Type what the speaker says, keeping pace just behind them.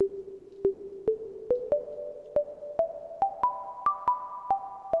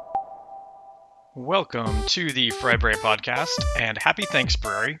Welcome to the Fryberry Podcast, and happy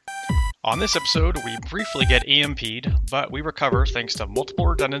Thanksbrary. On this episode, we briefly get EMP'd, but we recover thanks to multiple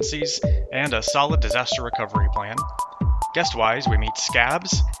redundancies and a solid disaster recovery plan. Guest-wise, we meet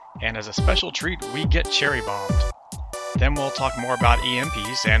scabs, and as a special treat, we get cherry bombed. Then we'll talk more about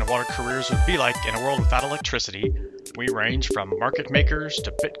EMPs and what our careers would be like in a world without electricity. We range from market makers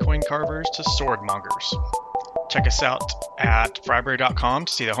to Bitcoin carvers to sword mongers. Check us out at fryberry.com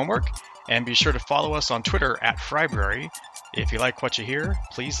to see the homework, and be sure to follow us on Twitter at Fryberry. If you like what you hear,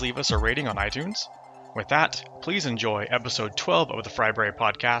 please leave us a rating on iTunes. With that, please enjoy episode 12 of the Fryberry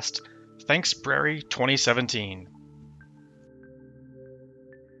Podcast, Thanksbrary 2017.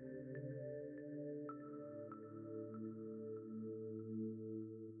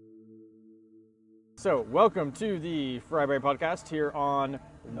 So, welcome to the Fryberry Podcast here on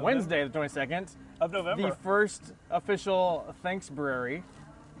Wednesday, the 22nd of November. The first official Thanksbrary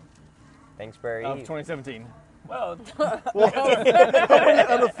Thanksbrary of Eve. 2017. Well,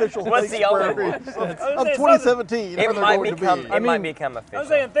 unofficial What's the other Thanksbrary one? of 2017. It might become. Be. It might become official. I was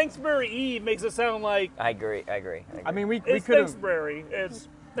saying Thanksbrary Eve makes it sound like I agree. I mean, we it's could have. Thanksbrary. It's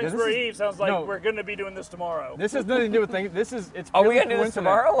Thanksbury Eve sounds like no. we're going to be doing this tomorrow. This has nothing to do with things. It's Are we purely gonna do this coincident.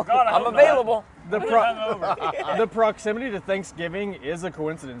 tomorrow? God, I I'm hope available. The proximity to Thanksgiving is a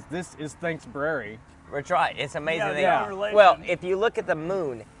coincidence. This is Thanksbrary. We're trying. It's amazing. Yeah, that- Well, if you look at the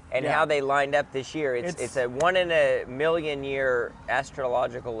moon and Yeah. how they lined up this year, it's It's- a 1 in a million year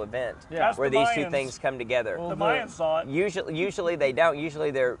astrological event Yeah. where the these two Mayans. things come together. Well, the Mayans saw it. Usually they don't.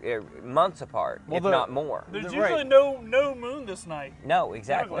 Usually they're months apart, Well, if the- not more. There's Right. usually no moon this night. No,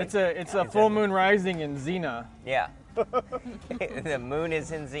 exactly. It's a full moon rising in Xena. Yeah. The moon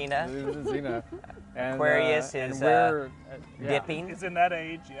is in Xena. Xena. And, Aquarius and is, we're, yeah. Dipping. It's in that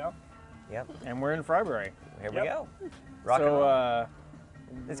age, yeah. Yep. And we're in Fryberry. Here we Yep. go. Rock and So roll.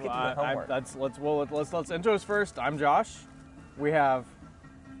 Let's get to the homework. let's intros first. I'm Josh. We have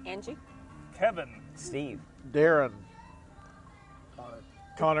Angie. Kevin. Steve. Darren.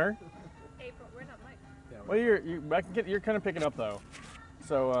 Connor. April. We're not mic'd. Well, you're kind of picking up though.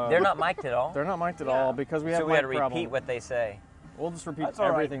 So They're not mic'd at all. they're not mic'd at Yeah. all because we have So we mic got to repeat problem. what they say. We'll just repeat That's all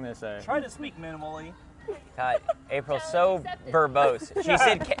right. everything they say. Try to speak minimally. God, April's so Challenge accepted. verbose. She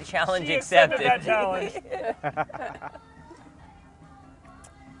said challenge She accepted accepted. that challenge.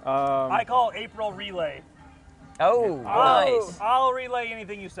 I call April relay. Oh, nice. I'll relay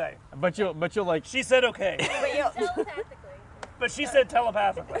anything you say. But you'll like. She said okay, But you but she said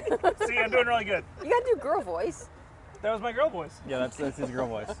telepathically. See, I'm doing really good. gotta do girl voice. That was my girl voice. Yeah, that's his girl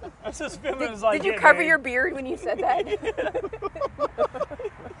voice. That's as feminine as I Did get. you cover babe. your beard when you said that? As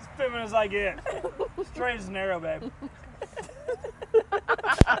feminine as I get. Straight as an arrow, babe.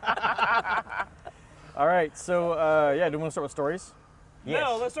 All right. So yeah, do you want to start with stories Yes.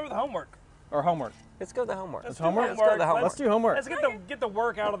 No, let's start with homework. or homework? Let's go to the homework. Let's do homework? Let's go to the homework. Let's do homework. Let's get the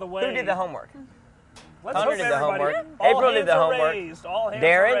work out of the way. Who did the homework? Let's Connor hope did the everybody- homework. all April did hands the are homework. raised. All hands are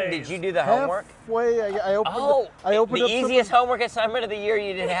Darren, raised. did you do the homework? Halfway, I opened. Oh, I opened the up some- easiest homework assignment of the year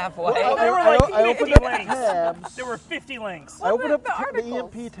you did halfway. Oh, there were I like opened 50 up links. tabs. There were 50 links. I opened up the the articles?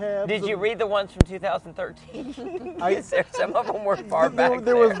 EMP tabs. Did you and read the ones from 2013? Some of them were far back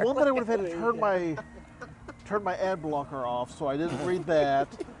There was one that I would have had to turn my ad blocker off, so I didn't read that.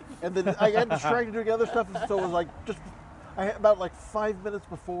 And then I got distracted doing other stuff, and so it was like about like 5 minutes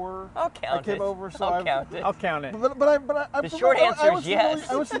before I'll count I came it. over. So I'll count it. I'll count it. But I'm The short answer is yes.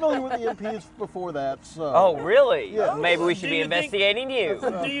 I was familiar with EMPs before that. So. Oh, really? Yeah. Maybe we should Do be you think- investigating you.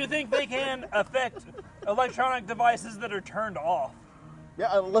 Do you think they can affect electronic devices that are turned off?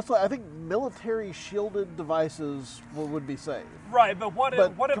 Yeah, I think military shielded devices would be safe. Right, but what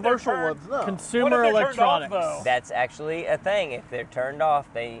But if they're commercial turned, ones, no. Consumer what if they're electronics. turned off, though? That's actually a thing. If they're turned off,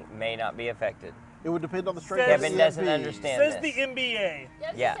 they may not be affected. It would depend on the strength Says- of the Kevin doesn't EMP. understand Says this. the NBA.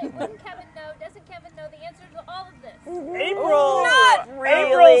 Yeah. Wouldn't Kevin know? Doesn't Kevin know the answer to all of this? April. Not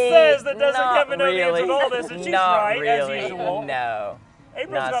really. April says that doesn't Not Kevin know the answer really. to all this, and she's Not right really. as usual. No.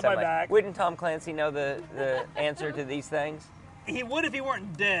 April's Not got so my much. back. Wouldn't Tom Clancy know the answer to these things? He would if he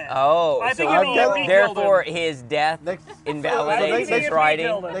weren't dead. Oh, I so think I've an got- EMP therefore killed him. his death Next- invalidates so his next- writing.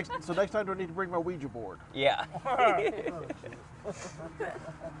 killed him. Next time, do I need to bring my Ouija board? Yeah.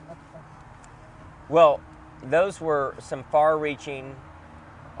 Well, those were some far-reaching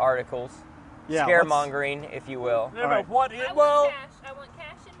articles, Yeah, scaremongering, if you will. No, All right. what? I Well, want cash. I want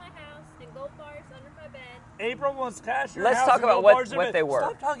cash in my house and gold bars under my bed. April wants cash. in your Let's house talk and about gold what- bars in what it. they were.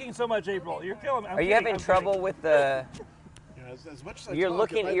 Stop talking so much, April. You're killing me. I'm Are you kidding, having I'm trouble kidding. with the? As much as I You're talk,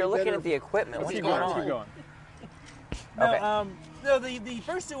 looking. it might You're be looking better at the equipment. What's Keep going going. on? Keep going. No, Okay. no, the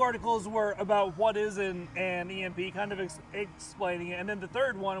first two articles were about what is an EMP, kind of explaining it, and then the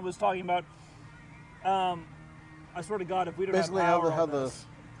third one was talking about I swear to God, if we don't Basically, have power how on the this,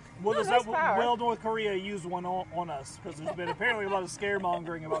 well, No, there's power. will North Korea use one on us? Because there's been apparently a lot of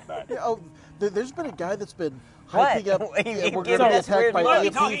scaremongering about that. yeah, there's been a guy that's been What? hyping up. You Yeah, we're give going to be us attacked weird by What are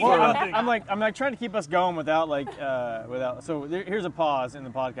you EMPs. talking Well, about? I'm like trying to keep us going without without. So here's a pause in the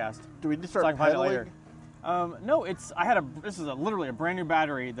podcast. Do we need to So I start can find it later. pedaling? No, this is literally a brand new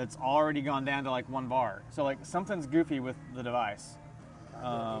battery that's already gone down to like 1 bar. So like something's goofy with the device.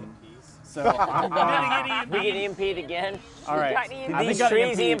 So I'm going. We get EMP'd again. All right. Got EMP'd. I think These got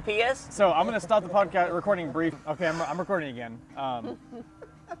trees EMP'd. EMP us? So I'm gonna stop the podcast recording brief. Okay, I'm recording again.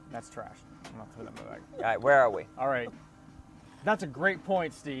 That's trash. I'm not putting that in my bag. All right, where are we? All right. That's a great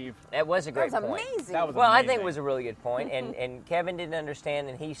point, Steve. That was a great That was point. amazing. That was Well, I amazing. think it was a really good point, and Kevin didn't understand,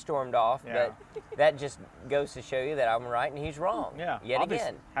 and he stormed off. Yeah. But that just goes to show you that I'm right and he's wrong. Yeah, Yet obvious.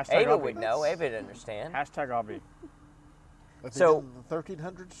 again, Hashtag Ava obvious. would know. Ava would understand. Hashtag obvi. I think So- in the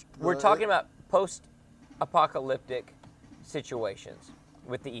 1300s. We're talking about post-apocalyptic situations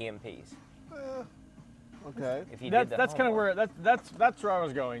with the EMPs. Okay. If you did the That's kind of homework. where that's where I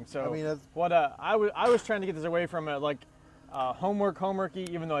was going. So I mean, that's- what I was trying to get this away from homeworky,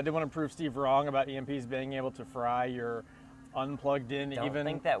 even though I did want to prove Steve wrong about EMPs being able to fry your unplugged in Don't even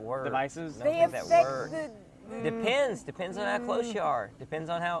think that works. devices. Don't They think that affect works. the. Depends on how close you are. Depends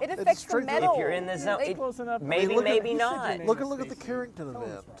on how. It affects the straight- metal. If you're in the zone, They- Close enough. maybe, look at- maybe you not. Look at the Carrington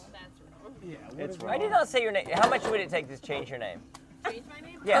event. It's I wrong. did not say your name. How much would it take to change your name? Change my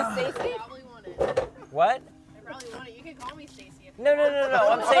name? Yeah. Stacey? I probably want it. What? I probably want it. You can call me Stacy. No.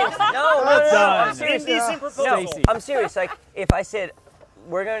 I'm saying no. That's I'm done. serious. Indecent proposal. No, Stacey. I'm serious. Like if I said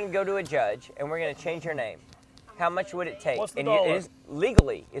we're going to go to a judge and we're going to change your name, how much would it take? What's the and dollar? it is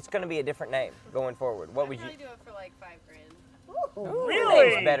legally, it's going to be a different name going forward. What would you? I'd probably do it for like $5,000. Your Really?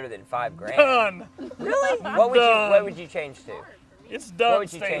 name's better than $5,000. Done. Really? What would you change to? Hard for me. It's What done,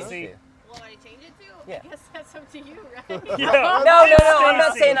 would you change Stacy. to? What would I change it to? Yeah. I guess that's up to you, right? Yeah. No. I'm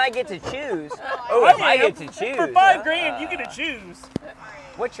not Stacy. saying I get to choose. I Oh, if I am. get to choose. For $5,000, you get to choose.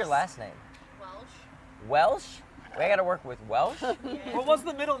 What's your last name? Welsh. Welsh? We got to work with Welsh. Well, what's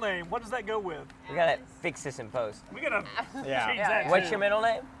the middle name? What does that go with? We got to fix this in post. We gotta Yeah. change that. What's too. your middle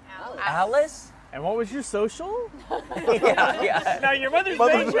name? Alice. Alice? And what was your social? yeah. Now your mother's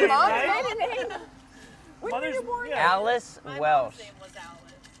Mother's maiden maiden name, Mom's right? maiden name. When were Mother's you born? yeah. Alice My Welsh. mom's name was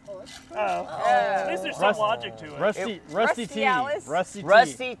Alice. Oh. At least there's some logic to it. Rusty Rusty T. Alice. Rusty T.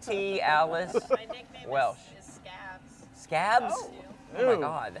 Rusty T. Alice My nickname Welsh. is Scabs. Scabs? Oh. Oh my Ew.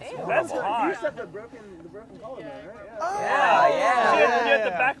 God, that's That's horrible. hot. the broken collar man, right? Yeah, yeah. You had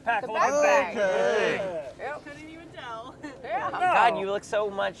the backpack. The a little backpack. big. Couldn't even tell. Yeah. God, you look so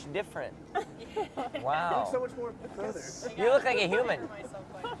much different. Wow. So much more further. You look like a human. Myself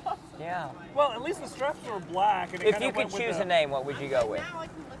quite Yeah. Well, at least the straps were black. And it If kinda you could went with choose the- a name, what would you go with? Now I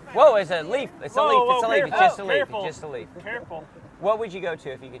can look back. Whoa, it's a leaf. It's a leaf. Whoa, It's a leaf. It's careful, just a leaf. careful. It's just a leaf. Careful. What would you go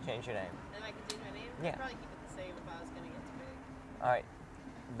to if you could change your name? And I can change my name? Yeah. I'd probably keep it the same if I was going to get too big. All right.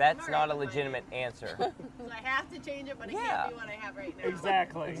 That's I'm not a alright with my legitimate answer. So I have to change it, but I Yeah. can't do what I have right now.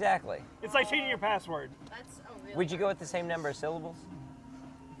 Exactly. Exactly. It's like changing your password. That's really Would you go with the same number of syllables?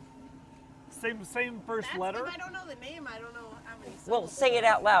 Same first That's letter. If I don't know the name, I don't know how many syllables. Well, say it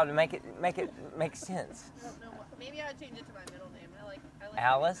out loud and make it make sense. I don't know what, maybe I would change it to my middle name. I like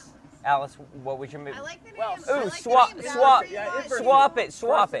Alice? Alice, what was your I like the name. Well, I Ooh, like swap, the name. swap, It's pretty much. swap it,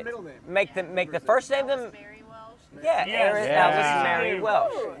 swap First and it. middle name. Make the first name the Mary Welsh. yeah, Yes. Alice Mary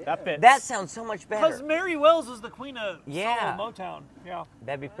Welsh. That fits. That sounds so much Because better. Mary Wells is the queen of Yeah. soul of Motown. Yeah.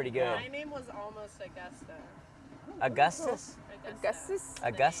 That'd be pretty good. My name was almost Augusta. Augustus? Augustus?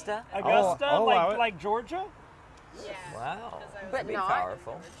 Augusta? Augusta, oh, I like would- like Georgia. Yeah. Wow. Because I was But Be not.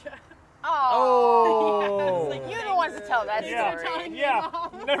 powerful. Oh. like, You're the ones to tell that Yeah. story. Yeah.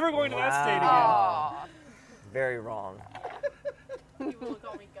 Never going to that state again. Oh. Very wrong. People will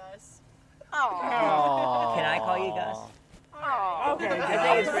call me Gus. Oh. Can I call you Gus? Oh. Okay. I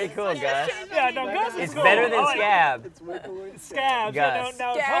think it's pretty cool, Gus. Yeah, no, Gus is It's cool. better than I like Scab. It's way cooler. Scabs. Gus.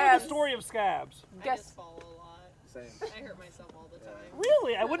 Now tell me the Scabs. story of Scabs. I Gus. just fall a lot. Same. I hurt myself all the time.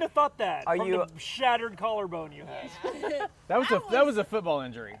 Really? I wouldn't have thought that. Are from you- the shattered collarbone you had? Yeah. That was a football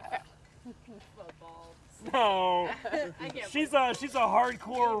injury. Football. No. I can't She's a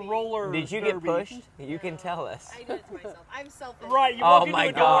hardcore roller. Did you get derby. pushed? You can tell us. I did it to myself. I'm selfish. Right. You Oh walk into my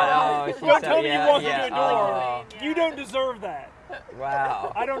a door. God. Oh, she's Don't so, tell me yeah, you walk yeah. into a door. Oh, You don't deserve that.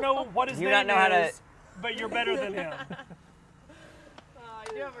 wow. I don't know what his You name not know how to- is, but you're better than him. I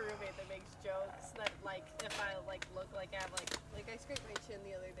do have a roommate that makes jokes that, like, if I look like I have like I scraped my chin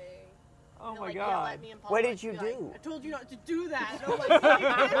the other day. Oh and, my like, yell God. at me in public, What did you be like, do? I told you not to do that. And I'm like, you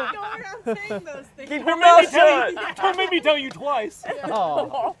can't go around saying those things. Keep your mouth Tell shut. you- Don't make me tell you twice.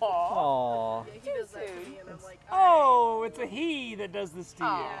 Oh. Yeah, he does that Oh, it's a he that does this to you.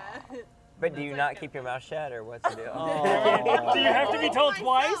 Yeah. But do you not keep your mouth shut, or what's the deal? Do you have to be told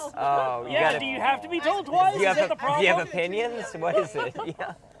twice? Oh, you Yeah, gotta. do you have to be told twice? Do you Is that the have, problem? do you have opinions? What is it?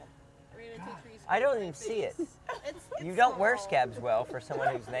 Yeah. Ran into trees I don't with even my see it. face. It's You don't wear small. scabs well for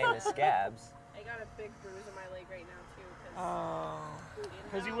someone whose name is Scabs. I got a big bruise on my leg right now too.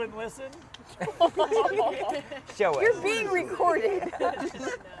 Because you wouldn't listen? Show us. You're being recorded.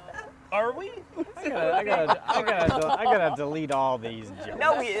 Are we? I gotta delete all these jokes.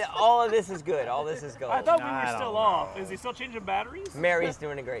 No, all of this is good. All this is gold. I thought we I were don't still know. off. Is he still changing batteries? Mary's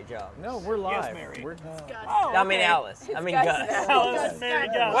doing a great job. No, we're live. Mary. We're Oh, I mean okay. Alice. I mean Gus Gus. now. Alice, Mary,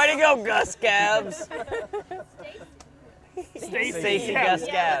 Gus. Way to go, Gus Scabs. Stacy. Stacey Yeah. Gus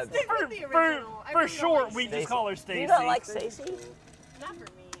Scabs. Stick with the original. I For really short, don't like we Stacy. just call her Do Stacy. you not like Stacey? Not for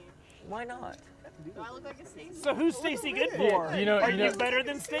me. Why not? Do I look like a Stacy? So who's Stacy good for? Yeah, you know- Are you you know- better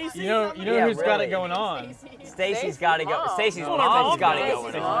than Stacy? You know Yeah, who's got really. it going on. Stacy's got to go. mom. Stacy's Well, mom's her got it mom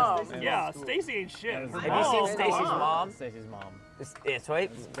going does. on. Yeah, Stacy ain't shit. Her Have Have you seen mom- Stacy's mom? Stacey's mom. It's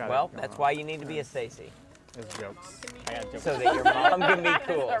wait. got it Well, going that's on. why you need to be a Stacy, It's jokes. I got jokes. so that your mom can be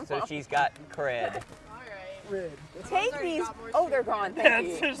cool, so she's got cred. All right. Red. Take Already these. got more Oh, they're sugar. gone. Yeah, Thank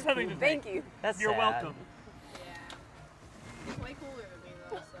you. there's something to Thank take. you. That's You're sad. welcome. Yeah. He's way cooler than me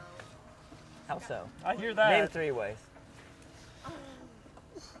though, so. How so? I hear Name that. 3 ways.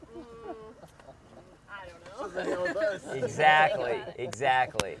 I don't know. The hell it does.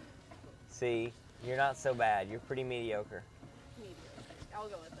 Exactly. See, you're not so bad. You're pretty mediocre. I'll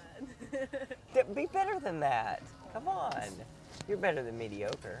go with that. Be better than that. Come on. You're better than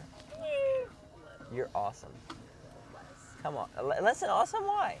mediocre. You're awesome. Come on. Less than awesome?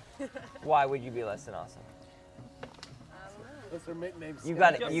 Why? Why would you be less than awesome? That's their nickname. You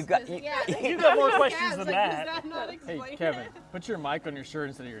got Scabs. it. You got. Yeah, You got more questions Scabs, than like, that. Does that not Hey, explain Kevin, it? put your mic on your shirt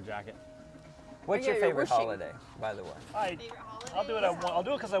instead of your jacket. What's Yeah, your you're favorite wishing. holiday, by the way? Favorite holiday? I'll do what I want. I'll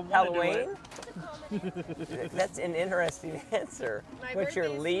do it because I want to do Halloween? it. That's an interesting answer. My What's your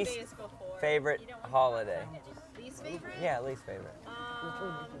birthday's 2 least days before. favorite holiday? Least favorite? Yeah, least favorite.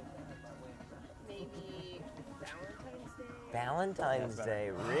 Maybe Valentine's Day. Valentine's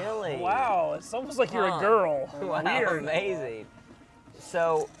Day, really? Wow, it's almost like you're Huh. a girl. Wow, Weird. amazing.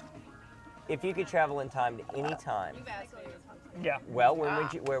 So, if you could travel in time to any time, You've asked me. Yeah. well,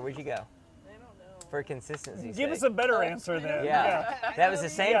 where would you go? I don't know. For consistency's Give sake. us a better answer then. Yeah, that was the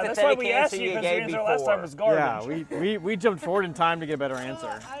same Yeah, that's why pathetic we asked answer you you because your gave answer before. last time was Yeah, garbage. we jumped forward in time to get a better answer.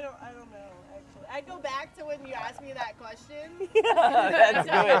 I don't know, actually. I'd go back to when you asked me that question. That's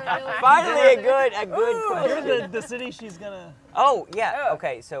good. Really? Finally, a good You're question. the city she's gonna. Oh yeah.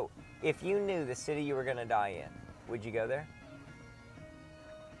 Okay, so if you knew the city you were gonna die in, would you go there?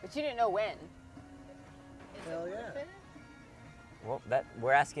 But you didn't know when. Hell yeah. Well,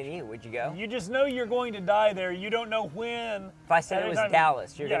 we're asking you. Would you go? You just know you're going to die there. You don't know when. If I said it was Anytime-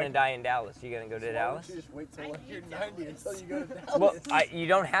 Dallas, you're yeah. gonna die in Dallas. You gonna go to Why don't Dallas? you just wait till like you're 90 until you go to Dallas? Well, you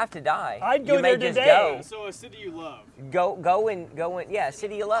don't have to die. I'd go you may there just today. So a city you love. go and yeah,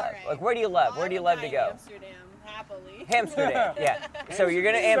 city you love. Alright. Like where do you love? Where do you love to go? Amsterdam, happily. Amsterdam. Yeah. So you're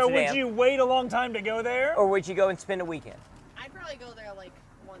gonna So Amsterdam, would you wait a long time to go there? or would you go and spend a weekend? I'd probably go there like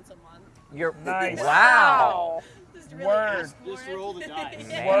once a month. You're Nice. Wow. Just really Word. ask for Just it. roll the dice.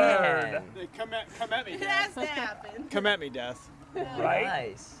 Word. Man. Come at me, It has to happen. Come at me, Death. Right?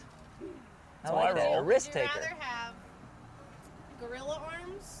 Nice. I how I like that. roll. A risk Would you taker. rather have gorilla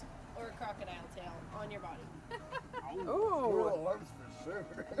arms or a crocodile tail on your body? Ooh. Real arms for sure.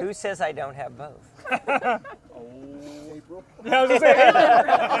 Who says I don't have both? April. Yeah, I was gonna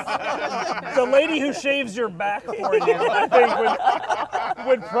say, the lady who shaves your back for you, I think,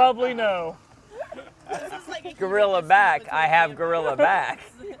 would probably know. This is like a Gorilla human back. between I have vampires. gorilla back.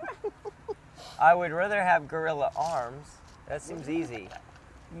 I would rather have gorilla arms. That seems easy.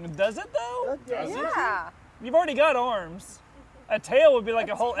 Does it though? Yeah. You've already got arms. A tail would be like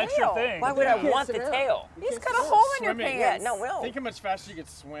a whole extra tail. thing. Why would I can't want the sit down. tail? You just got a hole in your Swimming. pants. Yeah, no. Think how much faster you could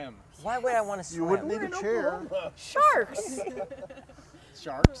swim. Why would I want to You wouldn't swim? need a chair. Sharks.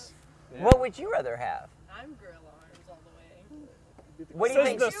 Sharks. What would you rather have? I'm gorilla arms all the way. What do you Says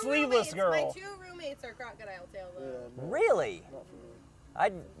think? the Two sleeveless roommates- girl. My 2 roommates are crocodile tail though. Really?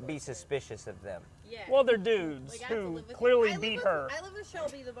 I'd be suspicious of them. Yeah. Well, they're dudes Like, I have to who live with- clearly I live beat with- her. I live with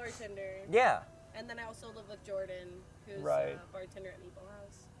Shelby, the bartender, Yeah. and then I also live with Jordan, who's Right. bartender at Maple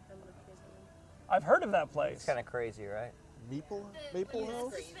House. I'm the biggest one. I've heard of that It's place. kind of crazy, right? Maple He's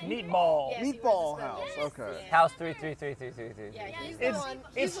House? crazy. Meatball. Yes, he was Meatball suspended. House, okay. Yeah. House 3333333. Yeah, he's It's- the one.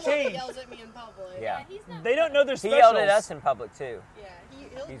 it's He's the one that changed. yells at me in public. Yeah. They don't know their He specials. yelled at us in public too. Yeah,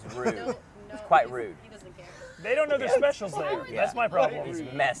 he'll, He's he rude. don't- no, He's quite he doesn't- rude. He doesn't care. They don't know their specials there. Yeah. That's my problem. He's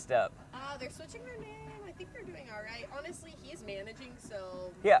messed up. They're switching their name. I think they're doing all honestly, he's managing,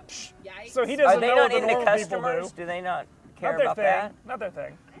 so Yeah. yikes. So he Are doesn't they know not what the into normal people customers? do. Do they not care Not their about thing. that? Not their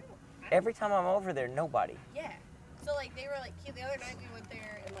thing. Every time I'm over there, nobody. Yeah. So like they were like the other night we went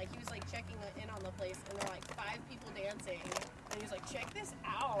there and like he was like checking in on the place and there were like 5 people dancing and he was like, check this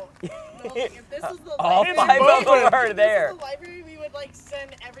out. And I was like, if this is the All library, 5 of them if are this there. is the library, we would like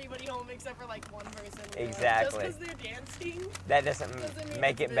send everybody home except for like one person. We were like, Exactly. just because they're dancing That doesn't doesn't mean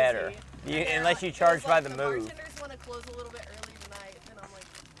make it's it better. busy. You, And they're unless like- you it was charge by like, the move. bartenders want to close a little bit early tonight, and I'm like,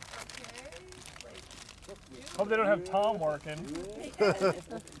 okay. Like, Hope they don't have Tom working.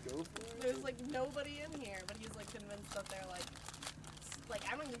 there's like nobody in here, but he's like convinced that they're like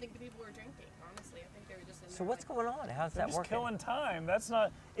I don't even think the people were drinking. Honestly, I think they were just in So there, what's like, going on? How's They're that just working? killing time. That's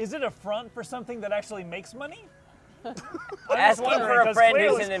not. Is it a front for something that actually makes money? I'm just Asking wondering, for a 'cause friend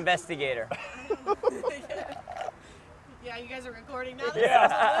clearly- who's an investigator. Yeah, you guys are recording now. This Yeah.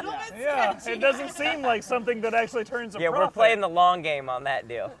 sounds a little bit Yeah, sketchy. it doesn't seem like something that actually turns a Yeah, profit. we're playing the long game on that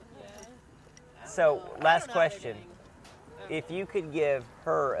deal. So, last I don't know how they're question. doing. If you could give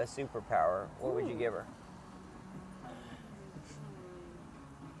her a superpower, what would you give her? I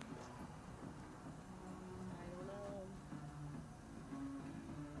don't know.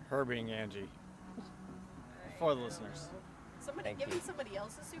 Her being Angie. For the listeners. Somebody Thank giving you. somebody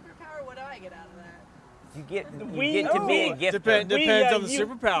else a superpower. What do I get out of that? You get We to be a know. gifter. Depends on the you-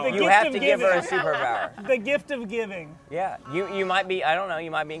 superpower. the You gift have of to give her a giving. superpower. The gift of giving. Yeah, you might be. I don't know.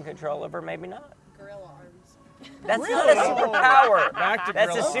 You might be in control of her. Maybe not. Gorilla arms. That's not a superpower. Back to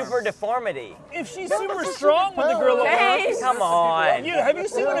That's a gorilla super arms. deformity. If she's super strong with the gorilla Hey. arms, Come on. have you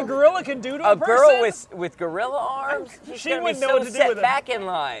seen what a gorilla can do to a A person? girl with gorilla arms, she's She gonna be wouldn't know so what to do set with them. back in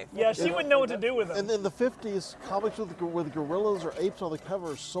life. Yeah, she would know what to do with them. And in the 50s, comics with gorillas or apes on the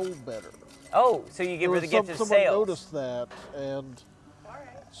cover sold better. Oh, so you give her the gift of Someone sales. noticed that, and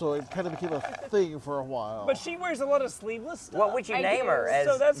so it kind of became a thing for a while. But she wears a lot of sleeveless stuff. What would you I name do. her? As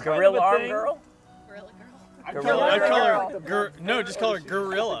So that's kind of gorilla a arm thing. girl? Gorilla girl. I'd Gorilla call her no, just call her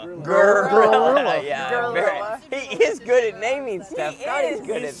gorilla. Gorilla. Yeah, Gorilla. very- he is good at naming stuff. He God, he's is.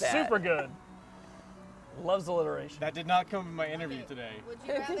 good He's at that. super good. Loves alliteration. That did not come in my interview today. Would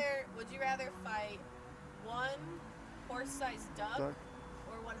you rather fight one horse-sized duck Duck.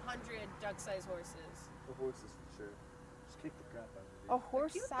 or 100 duck-sized horses? The horses for sure. Just kick the crap out of A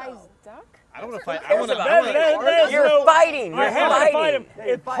horse-sized duck? I don't want to fight. I cares want to. about That is You're no- fighting. You're I have fighting. to fight him. Yeah,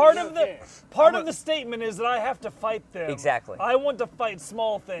 you're It, fighting, part you of don't the care. part of the statement is that I have to fight them. Exactly. I want to fight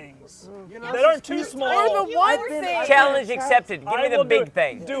small things You know, that aren't too small. Or the one been- thing. Challenge accepted. Give I me the will do big it.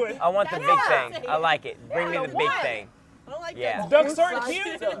 thing. Do it. I want the big Yeah. thing. I like it. Bring me Yeah, the big why? thing. I don't like Yeah. that. Ducks aren't Horse-sized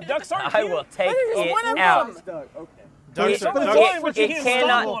cute. duck. Ducks aren't I cute. will take there's one it of out. them. Duck, okay. Ducks But are, that's ducks, fine, but you It can't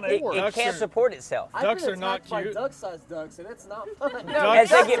cannot. stomp on It, it. it Ducks can't are- support itself. I've Ducks been are not attacked by cute. duck-sized ducks, and it's not fun. As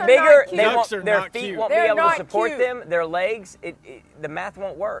they Ducks get are bigger, not they cute. won't, Ducks are their not feet cute. won't They're be able to not support cute. them. Their legs, the math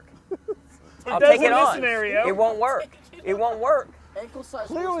won't work. I'll does take in it this on. scenario. It won't work. It won't work. Ankle-sized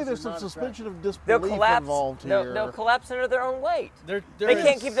Clearly, horses there's are some not suspension of They'll disbelief collapse. involved here. They'll collapse under their own weight. they're, They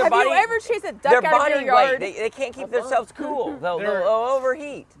can't keep their Have body. you ever chased a their duck out body of your weight. yard? They can't keep themselves cool. They'll They're-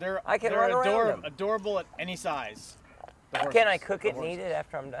 overheat. They're, I can they're run around them. adorable at any size. The Can I horses. cook The it and eat it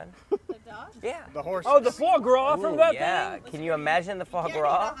after I'm done? The duck? Yeah. The horse. Oh, the foie gras from Ooh, that yeah. thing? Can you imagine the foie Can't eat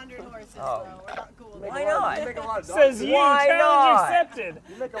gras? 100 horses, Oh. bro. We're not cool with Why that. not? You make a lot of dog Says food. you. Why Challenge not? accepted.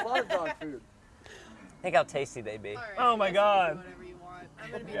 You make a lot of dog food. Think how tasty they'd be. All right, Oh my I guess you can God. do whatever you want.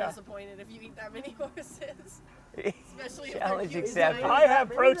 I'm gonna be Yeah. disappointed if you eat that many horses. Especially if they're Challenge cute. accepted. I have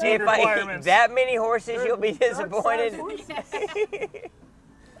protein If I eat requirements. that many horses, you'll be disappointed.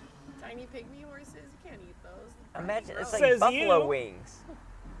 Tiny pygmy horses, you can't eat those. Imagine it's like Says buffalo you. wings.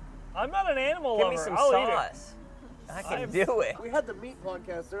 I'm not an animal Give lover. me some I'll eat it. sauce. I can I'm- do it. We had the meat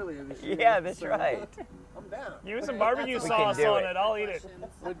podcast earlier this year. Yeah, that's so right. I'm down. Give me some barbecue That's We can sauce do on it. it. I'll eat it.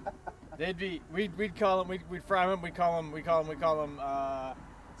 They'd be. We'd call them. We'd fry them. We call them.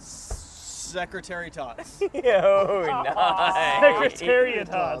 Secretary tots. Oh, nice. Secretariat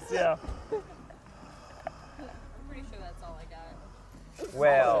tots, yeah. I'm pretty sure that's all I got.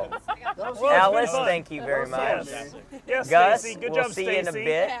 Well, I got That was Well, it's Alice, been fun. thank you very much. Yes. Yes, Gus, Stacy. Good we'll job, see you in a Stacy.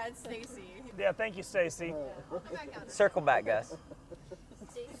 bit. Yeah, it's Stacy. Yeah, thank you, Stacy. Come back out. Circle back, Gus.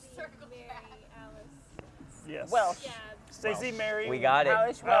 Circle back. Yes. Well, Stacy, Mary. we got it.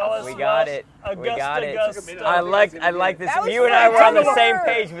 Alice, Alice, We got Welsh, it. We Augusta, got it. Augusta. I like this. That was You and I were on the fun. same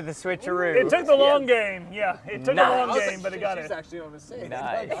page with the switcheroo. It took the long game. Yeah, it took Nice. a I long was like, game, but it shit, got she's it. actually on the same.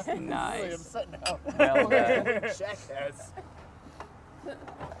 Nice, I'm nice. upset now. Well done. Jackass.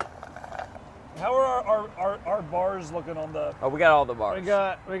 How are our bars looking on the? Oh, we got all the bars.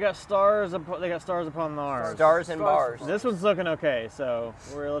 We got stars. They got stars upon the ours. Stars and bars. This one's looking okay, so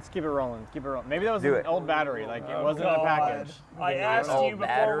let's keep it rolling. Keep it rolling. Maybe that was Do an it. old battery, like it wasn't in a God. package. I asked Old you before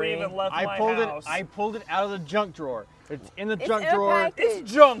battery. we even left I my pulled house. it. I pulled it out of the junk drawer. It's in the junk in a drawer. package.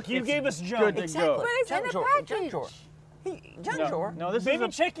 It's junk. You It's gave us good junk. to Exactly. go. But it's in a Junk package. drawer. Junk No, drawer. no, this Maybe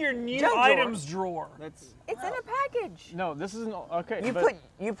is check your new Junk drawer. items drawer. that's It's in a package. no. This isn't okay. You but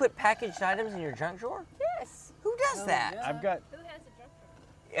you put packaged items in your junk drawer? Yes. Who does that? I've got. Who has a junk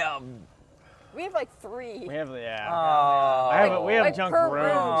drawer? We have like 3. We have yeah. Oh. We have like junk per rooms.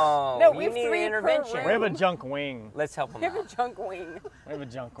 room. Oh, No, we you have need 3 an per intervention. room. We have a junk wing. Let's help them We have out. a junk wing. We have a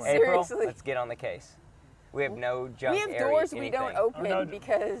junk wing. April, Seriously. let's get on the case. We have no junk We have area, doors we anything. don't open no.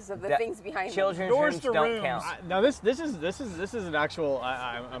 because of the That- things behind Children's Doors rooms to don't rooms. count. Now this is an actual.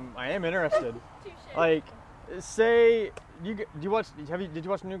 I am interested. Like, say did you watch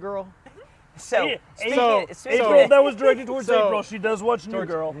New Girl? So, Hey, speaking so- of- speaking April, of- that was directed towards So- April. She does watch New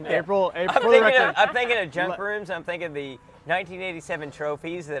Girl. April. I'm for the thinking, record, I'm thinking of junk Let- rooms. I'm thinking of the 1987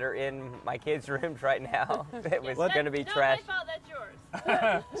 trophies that are in my kids' rooms right now. That was going to be Not trash. my fault, that's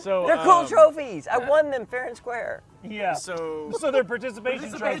yours. so They're cool trophies. I won them fair and square. Yeah. So So they're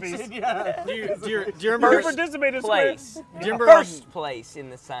participation trophies. Yeah. do you You remember? participated Place. Do you remember on- First place in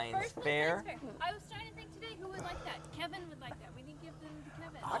the science fair. I was trying to think today who would like that. Kevin would like that. We didn't give them to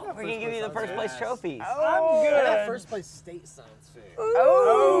Kevin. We're going to give you the first place trophies. I'm I got good. first place state science fair.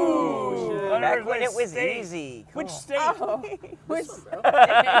 Oh. Back when it was State. easy. Come Which on. state? Which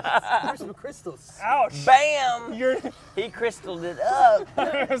Here's some crystals. Ouch. Bam! You're. He crystalled it up.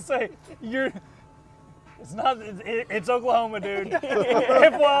 I'm gonna say you're. It's not. It's Oklahoma, dude.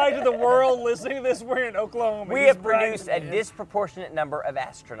 FYI to the world listening to this, we're in Oklahoma. We He's have bragging. produced a disproportionate number of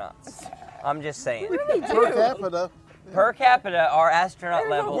astronauts. I'm just saying. Per capita. Per capita, our astronaut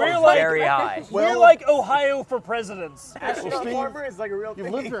level We're is like- very high. We're Well- like Ohio for presidents. Astronaut Steve, farmer is like a real You've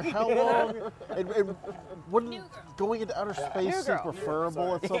thing. lived here how long? And wouldn't New girl. going into outer space seem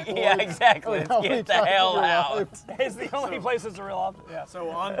preferable at some point? Yeah, exactly. Like, how Let's many get the times hell in your out. life? It's the only place that's a real option. Yeah. So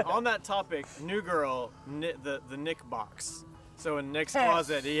on that topic, New Girl, the Nick box. So in Nick's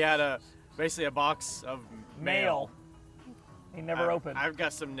closet, he had basically a box of mail. He never opened. I've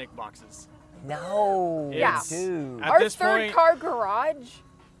got some Nick boxes. No, Yeah. dude. At Our this third point, car garage.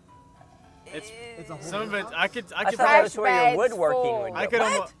 it's It's a whole some of it. I could I thought that trash was where your bags woodworking full. would go. I could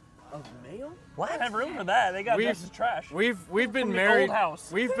What? almost. of mail? I have room for that. They got We've- just as trash. We've been From the married. old house.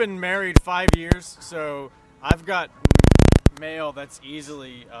 We've been married 5 years, so I've got mail that's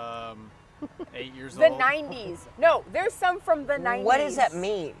easily 8 years The old. 90s. No, there's some from the 90s. What does that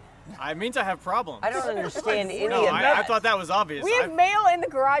mean? I means I have problems. I don't understand any No, of I that. thought that was obvious. We have mail in the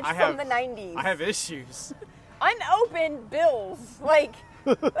garage I from have- the 90s. I have issues. Unopened bills. Like,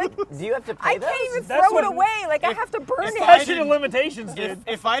 Do you have to pay I those? can't even That's throw it what- away. Like, I if- have to burn if it. I Statute of didn't- limitations, dude.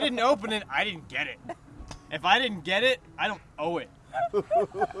 If I didn't open it, I didn't get it. If I didn't get it, I don't owe it.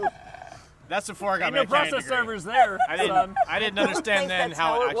 That's before I got Ain't my no accounting process degree. servers there. I son. didn't I understand think then that's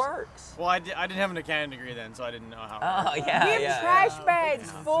how how it actually works. Well, I didn't have an accounting degree then, so I didn't know how. Oh yeah, We have yeah. trash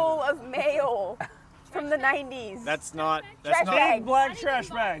bags full of mail from the 90s. That's not. Trash not. bag. Big black trash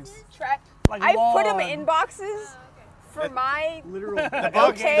bags. I put them lawn. in boxes for my. Literal.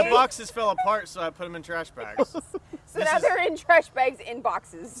 Okay. The boxes fell apart, so I put them in trash bags. So now they're in trash bags in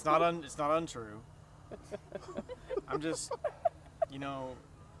boxes. It's not untrue. I'm just, you know,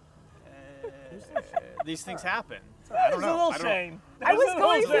 these things happen. I don't There's a know. little I don't- shame. I was There's a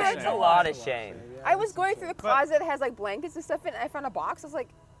going little through shame. It's a lot of shame. I was going through the closet that has like blankets and stuff in it, and I found a box. I was like,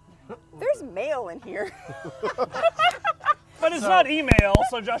 there's mail in here. But it's not email,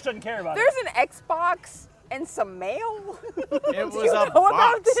 so Josh doesn't care about There's it. an Xbox and some mail. It was you a know about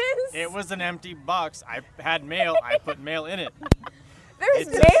box. this? It was an empty box. I had mail. I put mail in it. There's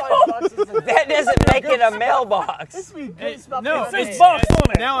It's- mail. That doesn't make it a mailbox. No, It says box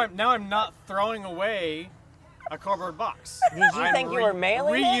on it. Now I'm not throwing away a cardboard box. Did you think you were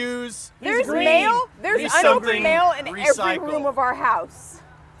mailing it? reuse? There's green. mail. There's He's unopened something mail in every recycle. room of our house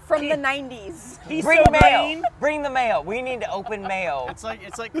from the 90s. He's Bring so mail. green. Bring the mail. We need to open mail. It's like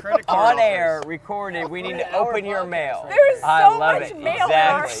credit card On air, offers. recorded. We need to open your mail. There's I so love much it. mail Exactly.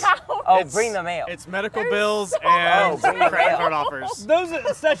 in our house. Oh, It's- bring the mail. It's medical There's bills so and much mail. credit card offers. Those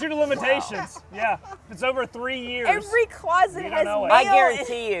are statute of limitations. Yeah, if it's over 3 years. Every closet You don't has know mail. it. I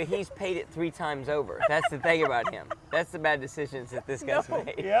guarantee you, he's paid it 3 times over. That's the thing about him. That's the bad decisions that this guy's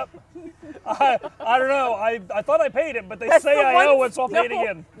made. Yep. I don't know. I thought I paid it, but they That's say the I owe ones- it, so I'll pay it no,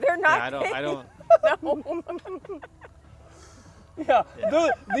 again. They're not. Yeah, I don't. Yeah,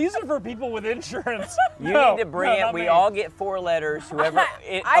 these are for people with insurance. You No, need to bring no, it. not We me. all get 4 letters. Whoever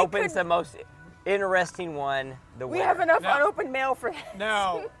I opens could- the most. Interesting one. The We winner. have enough Now- unopened mail for that.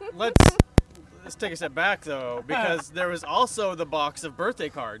 Now, let's take a step back, though, because there was also the box of birthday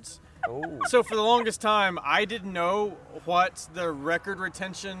cards. Ooh. So for the longest time, I didn't know what the record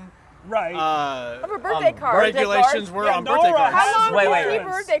retention Right. Of a birthday card. regulations were Yeah, on birthday Nora cards. has How long Wait, was wait, your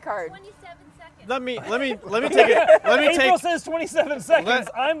wait. birthday card? 27 seconds. Let me take it. Let me April take. says 27 seconds.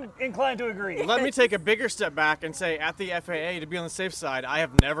 Let- I'm inclined to agree. Let me take a bigger step back and say, at the FAA, to be on the safe side, I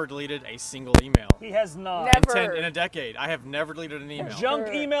have never deleted a single email. He has not. Never. In a decade, I have never deleted an email. Junk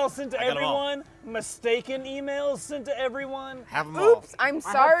emails sent to I got 'em all. everyone. Mistaken emails sent to everyone. Have them all. Oops, I'm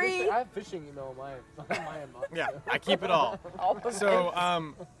sorry. I have phishing email on my inbox. Yeah, I keep it all.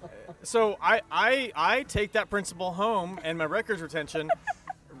 So I take that principle home, and my records retention,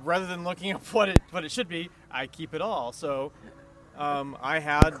 rather than looking up what it should be, I keep it all. So I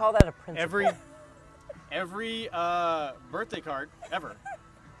had Call that a principle. every birthday card ever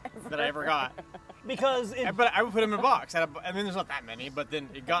that I ever got. Because But I would put them in a box. I mean, there's not that many, but then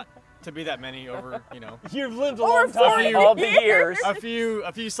it got to be that many over, you've lived a Over long time. 40 all the years. a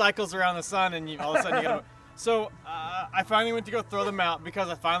few cycles around the sun, and all of a sudden you got. So I finally went to go throw them out because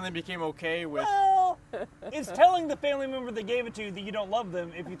I finally became okay with. Well, it's telling the family member that gave it to you that you don't love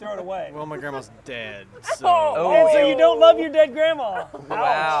them if you throw it away. Well, my grandma's dead, so. Oh. And so you don't love your dead grandma.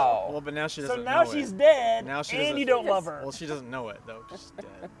 Wow. Well, but now she So doesn't now know she's it. dead, Now she and doesn't- you don't love her. Well, she doesn't know it though. 'Cause she's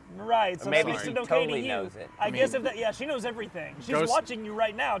dead. Right. So Maybe it's she okay totally to you. knows it. I guess if that, yeah, she knows everything. She's Ghost- watching you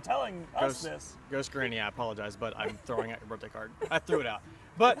right now, telling us this. Ghost Granny, I apologize, but I'm throwing out your birthday card. I threw it out,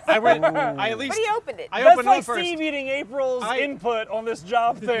 but I went. I at least. But he opened it. I That's opened it like up first. Steve eating April's I- input on this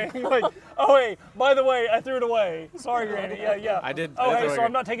job thing. Like, oh wait, by the way, I threw it away. Sorry, Granny. Yeah. I did. Oh, I hey, threw so it.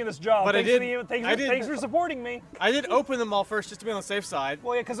 I'm not taking this job. But I thanks did- For the, I did- thanks for supporting me. I did open them all first just to be on the safe side.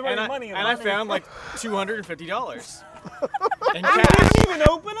 Well, yeah, 'cause there might and be I, money in and them. I found like $250 in You cash. didn't even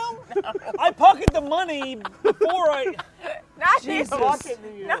open them? I pocketed the money before I. Not Jesus. this. Pocket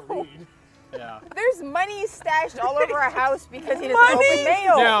and you don't No. read. Yeah. There's money stashed all over our house because he doesn't open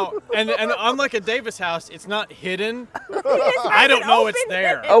mail. Now, and unlike a Davis house, it's not hidden. He just I don't hasn't know it's opened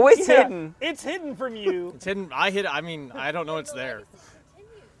there. it. Oh, it's Yeah, hidden. It's hidden from you. It's hidden. I mean, I don't know it's there.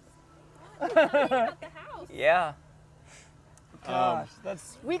 About the house. Yeah. Gosh,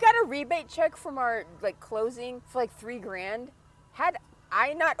 that's. We got a rebate check from our closing for like $3,000. Had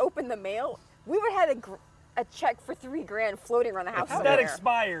I not opened the mail, we would have had a check for $3,000 floating around the house. That somewhere.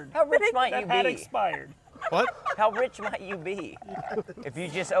 expired. How rich might you That had be? expired. What? How rich might you be if you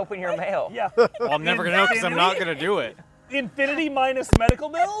just open your mail? Yeah. Well, I'm never gonna know because I'm not gonna do it. Infinity minus medical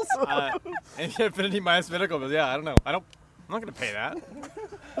bills? Infinity minus medical bills. Yeah, I don't know. I'm not gonna pay that.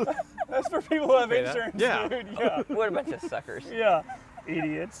 That's for people who have Pay that. insurance, Yeah. dude. Yeah. What a bunch of suckers. Yeah.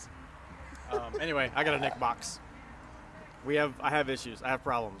 Idiots. Anyway, I got a Nick box. I have issues. I have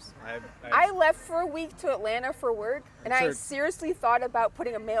problems. I left for a week to Atlanta for work, and I Sure. seriously thought about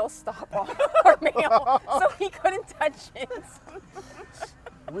putting a mail stop on our mail so he couldn't touch it.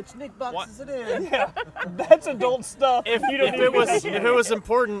 Which Nick box What? is it in? Yeah. That's adult stuff. if you don't if even it was see if it was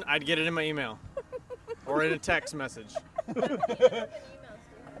important, I'd get it in my email or in a text message. Unopened emails do you have?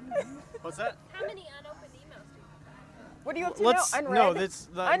 What's that? How many unopened emails do you have? What do you have to Let's know? Unread? no. That's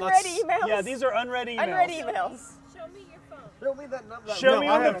Unread emails? Yeah, these are unread emails. Unread emails. Show me your phone. Show me that number. Show No, me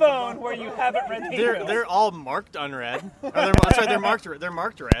I on the have- phone where you haven't read the emails. They're all marked unread. Or they're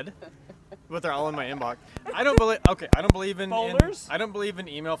marked red, but they're all in my inbox. I don't believe in Folders? I don't believe in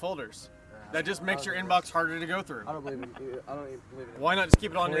email folders. That just makes your inbox harder to go through. I don't believe in. I don't even believe in it. Why not just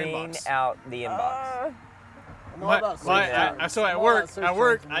keep it on your Clean inbox? out the inbox. I'm all about search terms. So I'm at all work, about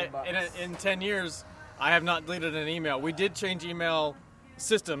search terms in the inbox. in 10 years, I have not deleted an email. We did change email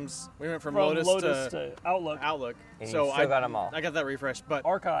systems. We went from Lotus to Outlook. Outlook. And So you still got 'em all. I got that refreshed, but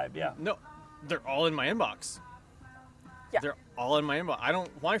Archived, yeah. no, they're all in my inbox. Yeah. They're all in my inbox.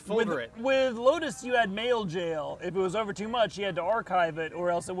 Why folder it? With Lotus, you had mail jail. If it was over too much, you had to archive it, or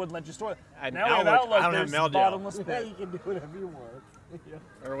else it wouldn't let you store it. And Now we have Outlook, Outlook, I don't have there's mail jail. bottomless Yeah, pit. you can do whatever you want.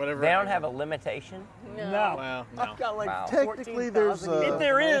 Yeah. Or whatever. They don't have a limitation. No. Well, no. I've got like Wow. Technically, there's 14,000 If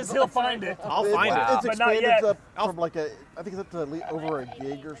there is, he'll find it. I'll find Wow. It's But not expanded yet. up from I think it's up to over a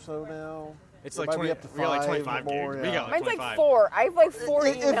gig or so now. It's It like might 20. be up to We got like 5 25 more, gigs. We yeah. got like Mine's 25. like 4. I have like 4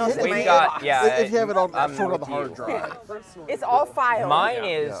 If- if- emails if- in my We've got, inbox. yeah. If you have it on I'm sort of the with hard you. drive. Personal It's all files. Mine Yeah.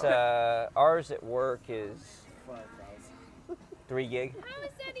 is, ours at work is 5,000. 3 gig. How is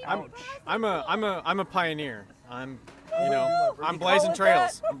that even I'm a pioneer. I'm Call blazing it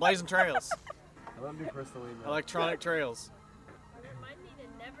trails. that? I'm blazing trails. I don't do personal email. Electronic trails. Remind me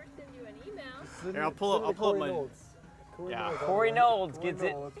to never send you an email. Send Here, it- I'll pull up send it to I'll pull up Corey my. Knowles. Yeah. Knowles, Corey Knowles Corey gets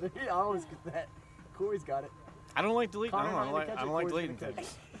it. Knowles. I always get that. Corey's got it. I don't like deleting. I Connor don't might like. catch I it, don't like Corey's deleting gonna catch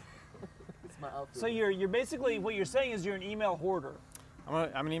things. It's my outfit. So you're basically, what you're saying is you're an email hoarder.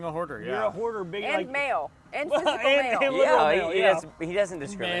 I'm an email hoarder. You're Yeah. a hoarder, big And like mail. And Well, physical and- mail. and literal Yeah, mail, he, yeah. he doesn't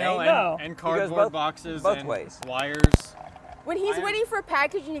discriminate. Mail No. and He cardboard goes boxes both and ways. wires. When he's waiting for a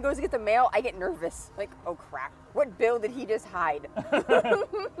package and he goes to get the mail, I get nervous. Like, oh crap, what bill did he just hide?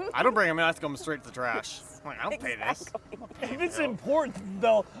 I don't bring them in. I have to go straight to the trash. I'm like, I don't pay this. If it's important,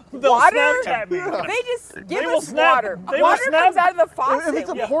 they'll Water? Snapchat me. They just give They will us snap- water. they will Water snap- comes out of the If faucet. it's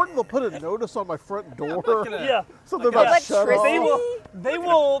important, they'll put a notice on my front door. Yeah. Something about shut off. They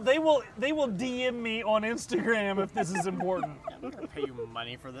will DM me on Instagram if this is important. I'm not gonna pay you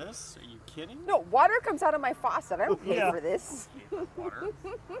money for this. Are you kidding? No, water comes out of my faucet. I don't pay Yeah. for this. Water.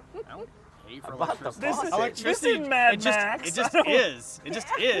 I don't pay for About the electricity. This is- Electricity. this is Mad it just, Max. It just is. It just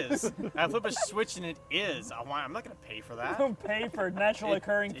is. I flip a switch and it is. I'm not gonna pay for I that. don't pay for naturally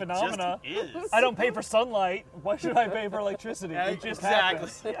occurring It phenomena. just is. I don't pay for sunlight. Why should I pay for electricity? Yeah, It just exactly.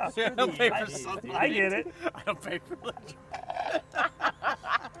 happens. Yeah. I don't pay for sunlight. I get it. I don't pay for electricity.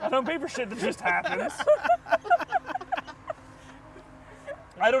 I don't pay for shit that just happens.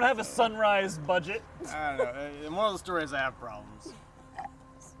 I don't have a sunrise budget. I don't know. The moral of the story is I have problems.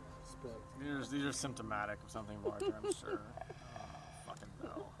 These are symptomatic of something larger, I'm sure. Fucking no.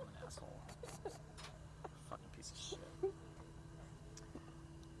 I'm an asshole. Fucking piece of shit.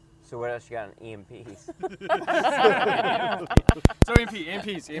 So what else you got on EMPs? So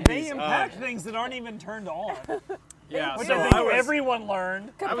EMPs. They impact things that aren't even turned on. Yeah, Which so I think I was, everyone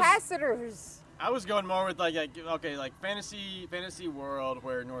learned. Capacitors. I was going more with like fantasy world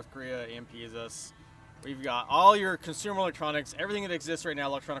where North Korea EMPs us. We've got all your consumer electronics, everything that exists right now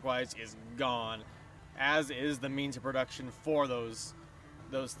electronic-wise is gone, as is the means of production for those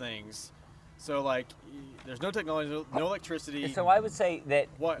things. So like, there's no technology, no electricity. So I would say that.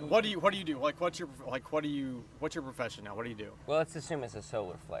 What do you do? Like what's your profession now? What do you do? Well, let's assume it's a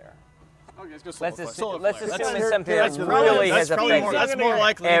solar flare. Okay, let's go Let's solar assume, let's flare. assume That's- it's something that's that probably- really that's has probably affected more, that's more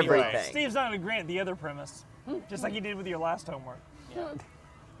likely anyway. everything. Steve's not going to grant the other premise, just like he did with your last homework.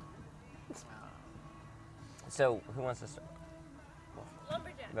 So who wants to start?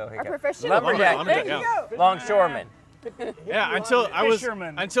 Lumberjack. Go, here Our you go. profession. Lumberjack. There you yeah. go. Longshoreman. Yeah,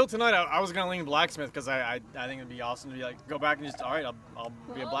 Fisherman. until tonight, I was gonna lean blacksmith because I think it'd be awesome to be like go back and just all right, I'll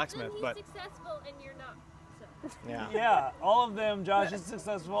be a blacksmith, He's but successful and you're not. So. yeah. Yeah, all of them. Josh is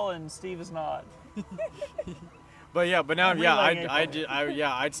successful and Steve is not. But now I'm yeah, relaying it.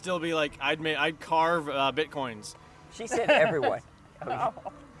 I'd still be like I'd carve bitcoins. She said everyone.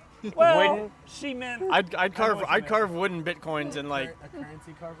 Well, Wooden. she meant. I'd what you carve meant. wooden bitcoins and like A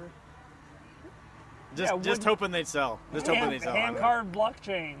currency carver? just wooden- hoping they'd sell. Just hoping they'd sell. hand carved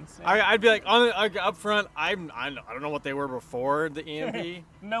blockchains. I'd be like up front. I don't know what they were before the EMP.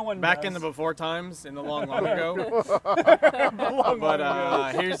 No one Back does. in the before times, in the long ago. Long But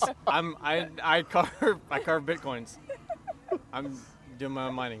ago. I carve bitcoins. I'm doing my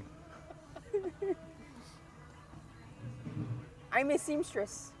own mining. I'm a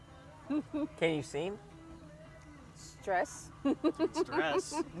seamstress. Can you seam? Stress.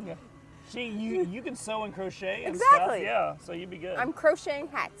 Stress. You can sew and crochet and Exactly. stuff. Yeah, so you'd be good. I'm crocheting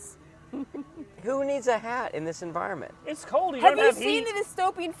hats. Who needs a hat in this environment? It's cold. You Have don't you have seen heat. the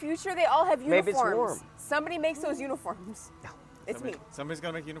dystopian future? They all have uniforms. Maybe it's warm. Somebody makes those uniforms. It's me. Somebody's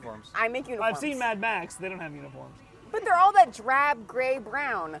gonna make uniforms. I make uniforms. I've seen Mad Max. They don't have uniforms. But they're all that drab, gray,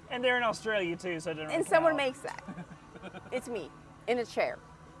 brown. And they're in Australia too, so it doesn't And really someone count. makes that. It's me. In a chair.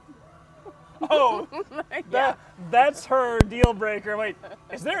 Oh, Yeah. that's her deal breaker. Wait,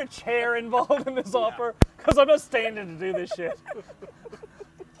 is there a chair involved in this offer? Because I'm not standing to do this shit.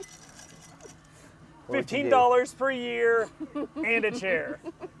 $15 per year and a chair.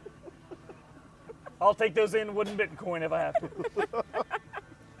 I'll take those in wooden Bitcoin if I have to.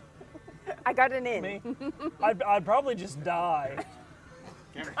 I got an in. Me? I'd probably just die.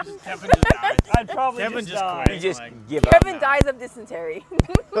 Kevin just died. I'd probably Kevin just just die. quit. You just Like- give up. Kevin dies of dysentery.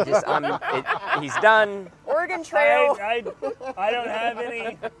 Just, he's done. Oregon Trail. I don't have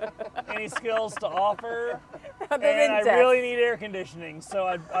any skills to offer, Other and than I death. really need air conditioning, so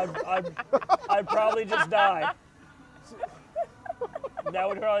I'd probably just die. That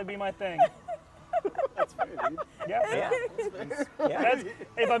would probably be my thing. That's fair, dude. Yeah. Yeah. That's,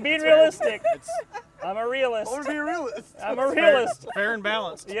 if I'm being realistic, I'm a realist. I want to be a realist. I'm a realist. Fair and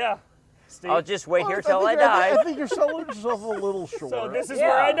balanced. Yeah. Steve. I'll just wait here I till I think- die. I think you're selling yourself a little short. So this is Yeah.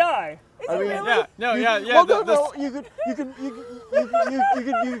 where I die. I mean, Yeah. No. you- Yeah. Yeah. Well, the- no.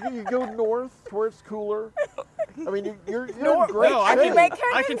 You go north to where it's cooler. I mean, you're in great No, I shape. can, make I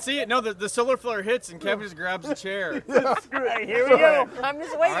Kevin? can see it. No, the solar flare hits and Kevin just grabs a chair. Hey, here we go. I'm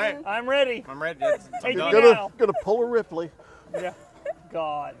just waiting. All right. I'm ready. I'm ready. I'm Take done. me now. Gonna pull a Ripley. Yeah.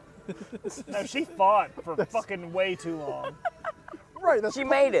 God. No, she fought for fucking way too long. Right. That's She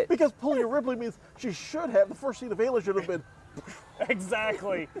made it. Because pulling a Ripley means she should have, the first scene of Alien should have been,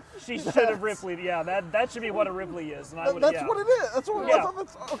 Exactly. She should have Ripley'd. Yeah, that should be what a Ripley is. And I would. that's Yeah. what it is. That's what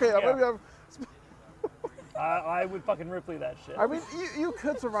Yeah. okay, Yeah. maybe I would fucking Ripley that shit. I mean, you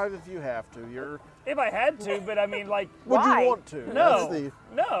could survive if you have to. If I had to, but I mean, like, Would Why? you want to? no, That's the,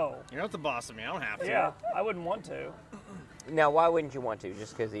 no. You're not the boss of me. I don't have to. Yeah, I wouldn't want to. Now, why wouldn't you want to?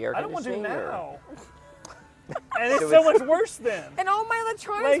 Just because the air I don't want to conditioning? now. And it's so much worse then. And all my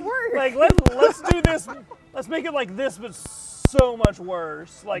electronics work. Like let's do this. Let's make it like this, but so much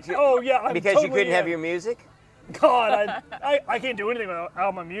worse. Like, oh yeah, I'm Because totally you couldn't have in. your music? God, I can't do anything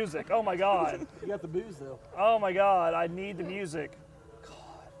without my music. Oh my God. You got the booze though. Oh my God, I need the music. God,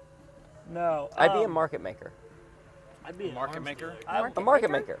 no. I'd be a market maker. I'd be an Market arms maker? dealer. A market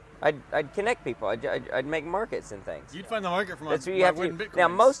maker. I'd connect people. I'd make markets and things. You'd find the market for my, That's what you my have to wooden do. bitcoins. Now,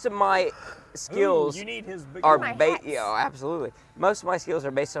 most of my skills You need his big are My based. hats. Yeah, oh, absolutely. Most of my skills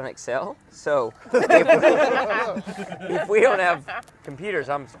are based on Excel. So if we don't have computers,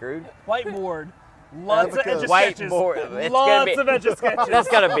 I'm screwed. whiteboard. Lots of because- etch-a-sketches. Whiteboard. It's Lots gonna be- of etch-a-sketches. That's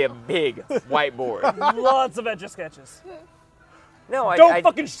got to be a big whiteboard. Lots of etch-a-sketches. No, Don't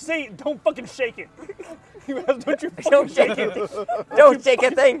fucking shake it. Don't you fucking Don't shake it. don't shake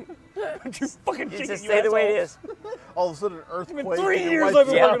a thing. Don't you fucking shake Just it, stay you the way it asshole. is. all of a sudden an It's earthquake. been 3 and your years wife- I've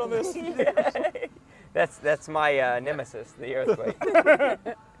been Yeah. working on this. That's my nemesis, the earthquake.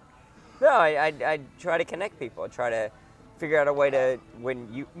 No, I try to connect people. I try to figure out a way to,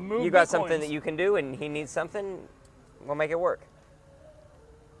 when you Move got bitcoins. something that you can do and he needs something, we'll make it work.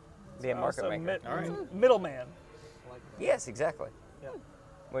 Be a market Also, maker. All right. Middleman. Yes, exactly.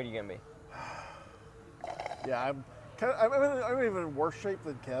 Where are you gonna be? Yeah, I'm even in worse shape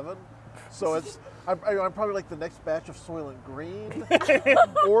than Kevin. So I'm probably like the next batch of Soylent Green.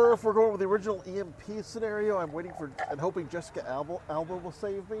 Or if we're going with the original EMP scenario, I'm waiting for and hoping Jessica Alba will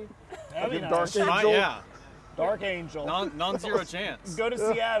save me. That'd be Like in nice. Dark Might- Angel. yeah. Dark Angel. Non-zero chance. Go to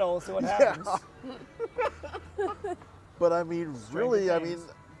Seattle, see what happens. But I mean, really, I mean,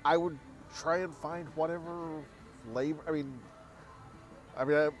 Things. I would try and find whatever labor.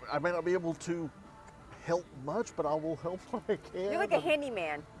 I might not be able to help much, but I will help when I can. You're like a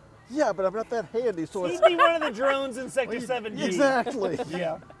handyman. Yeah, but I'm not that handy, so He'd it's be one of the drones in Sector 7G. exactly.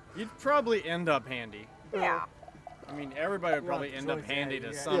 Yeah. You'd probably end up handy. Yeah. I mean, everybody would probably end up handy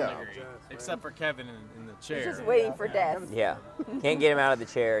to some Yeah. degree, except for Kevin in the chair. He's just waiting for death. Yeah. Can't get him out of the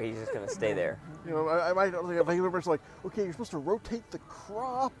chair. He's just gonna stay there. You know, I might like if I remember, it's like, okay, you're supposed to rotate the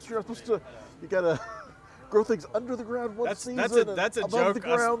crops. You're supposed to, you gotta grow things under the ground one season. That's and a above joke. the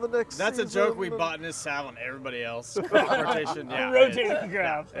ground the next That's a season. joke we bought in his Sal and everybody else. Crop rotation. Yeah. Rotating it's-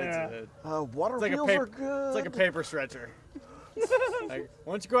 crop, yeah, yeah. Water It's like a wheels paper. are good. It's like a paper stretcher. Like,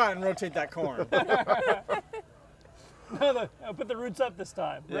 why don't you go out and rotate that corn? No, put the roots up this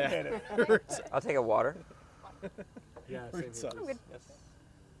time. Rotate it. I'll take a water. Yeah, same Roots here. up. Yes.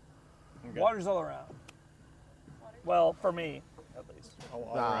 Water's all around. Well, for me, at least.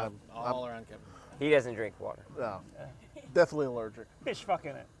 All Nah, around, all around Kevin. He doesn't drink water. No, definitely allergic. Fish fuck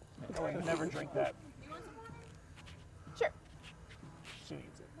in it. I would never drink that. Sure. She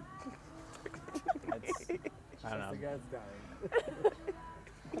needs it. I don't know. The guy's dying.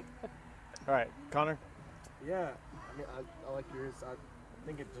 All right, Connor. Yeah, I mean, I like yours. I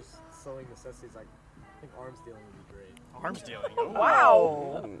think it just selling necessities. I think arms dealing would be great. Arms dealing. Ooh.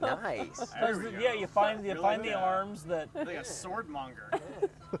 Wow. Oh, nice. There we go. Yeah, you find Really the good. arms that. Like a sword monger.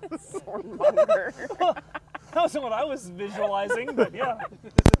 That wasn't what I was visualizing, but yeah.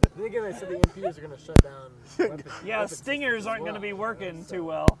 Then again, they said the MPs are going to shut down weapons. Yeah, weapon stingers systems aren't as going to be well, working so too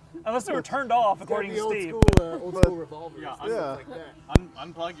well. Unless they were turned off, it's gotta according be to old Steve. school, old school revolvers. Yeah, and yeah. stuff like that.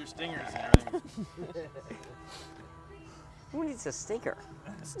 Unplug your stingers and everything. Who needs a stinker?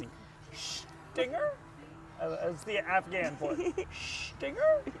 Stinger? As the Afghan put.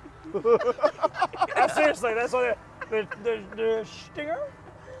 Stinger? Seriously, that's what the stinger?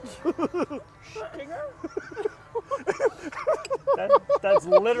 Stinger? That's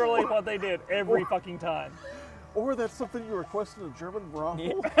literally what they did every fucking time. Or that's something you request in a German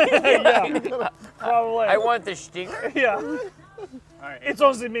brothel. Yeah, probably. I want the stinker. Yeah, All right. it's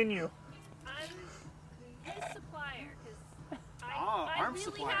on the menu. I'm his supplier because Ah, I arm really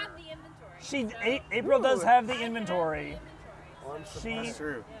supplier. have the inventory. April does have the inventory. She, That's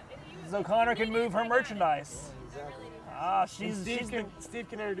true. so Connor can move her merchandise. Ah, she's Steve the,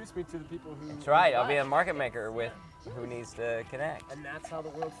 can introduce me to the people who. That's right. I'll be a market maker with who needs to connect. And that's how the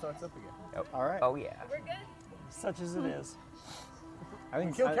world starts up again. All right. Oh yeah. We're good. such as it is. I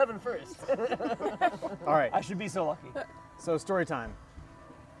think. Kill Kevin first. All right. I should be so lucky. So story time.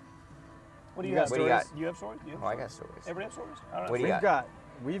 What do you You have? got What do you got? You have stories? You have Oh, I stories? got stories. Everybody have stories? I don't know. What do you got?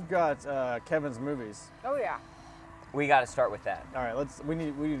 We've got Kevin's movies. Oh yeah. We got to start with that. All right, we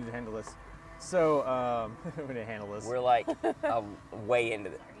need to handle this. So we need to handle this. We're like way into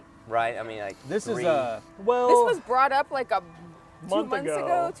it, right? I mean, like This is three- Well, This was brought up like a 2 month months ago.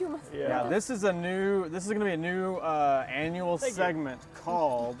 ago. 2 months. yeah. This is going to be a new annual Thank you. segment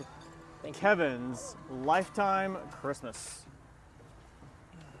called Kevin's Lifetime Christmas.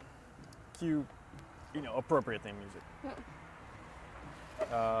 Cue, appropriate theme music.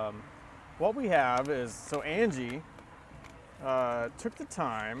 What we have is, so Angie took the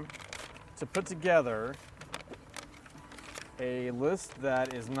time to put together a list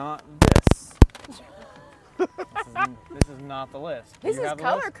that is not this. This is not the list. Do This you is have the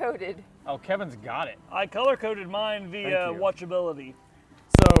list? color coded. Oh, Kevin's got it. I color-coded mine via Thank you. watchability.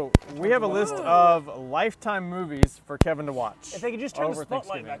 So we have a list of lifetime movies for Kevin to watch. If they could just turn the over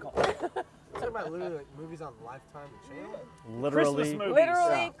spotlight back Thanksgiving. on. Talking about literally like movies on Lifetime channel. Literally. Christmas movies.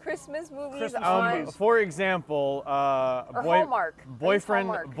 Literally Yeah. Christmas movies Christmas on. movies. For example, Hallmark. boyfriend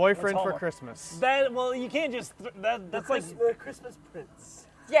Hallmark. for Hallmark. Christmas. Well, you can't just that's like The Christmas Prince.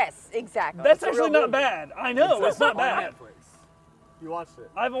 Yes, exactly. that's It's a actually real not movie. bad. I know it's not On bad. Netflix. You watched it.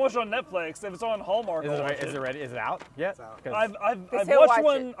 I haven't watched it on Netflix. If it's on Hallmark, I'll watch Is it ready? Is it out yet? out. 'Cause I've he'll watched watch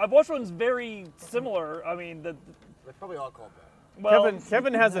one. it. I've watched ones very similar. I mean, They're probably all called that. well,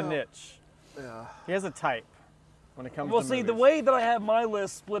 Kevin has a niche. Yeah. He has a type when it comes well, to see, the movies. way that I have my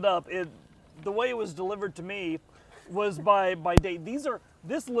list split up, the way it was delivered to me was by date. This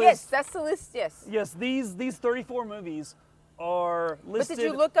Yes, list. that's the list. Yes. Yes, these 34 movies are But listed. did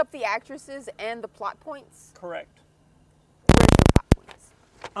you look up the actresses and the plot points? Correct. Where's the plot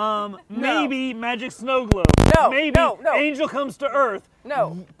points? Maybe Magic Snow Globe. No, Maybe no. Angel Comes to Earth.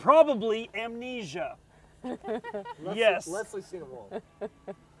 No. Probably Amnesia. Yes. Leslie seen them all.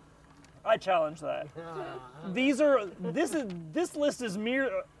 I challenge that. This list is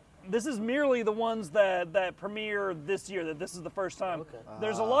merely the ones that premiere this year. That this is the first time. Okay.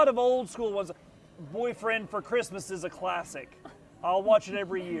 There's a lot of old school ones. Boyfriend for Christmas is a classic. I'll watch it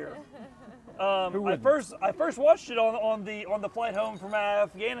every year. I first watched it on the flight home from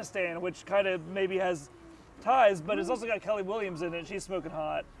Afghanistan, which kind of maybe has ties, but it's also got Kelly Williams in it. She's smoking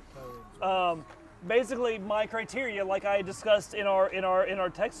hot. Basically, my criteria, like I discussed in our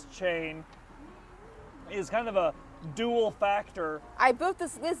text chain, is kind of a dual factor. I built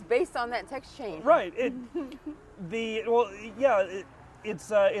this list based on that text chain. Right.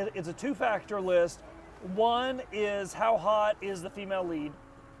 It's a two-factor list. One is how hot is the female lead.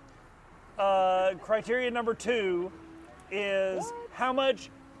 Criteria number 2 is how much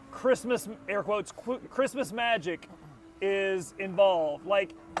Christmas, air quotes, Christmas magic is involved.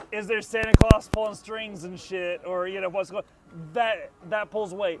 Like, is there Santa Claus pulling strings and shit, or what's going? That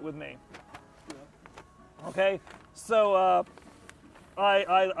pulls weight with me. Okay, so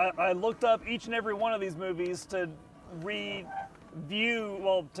I looked up each and every one of these movies to view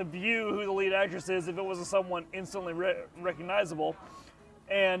who the lead actress is, if it was someone instantly recognizable,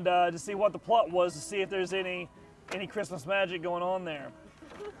 and to see what the plot was, to see if there's any Christmas magic going on there.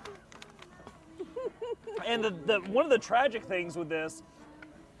 And one of the tragic things with this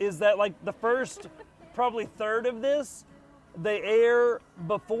is that, like, the first probably third of this, they air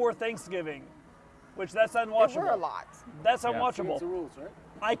before Thanksgiving, which that's unwatchable. There were a lot. That's Yeah. unwatchable. That's the rules, right?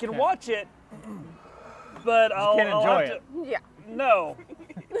 I can watch it, but I'll can't I'll enjoy have it. to- Yeah. No,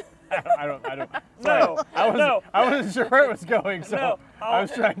 I don't. no, no. I wasn't sure where it was going, so No, I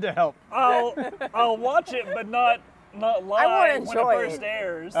was trying to help. I'll watch it, but not live when it enjoy first it.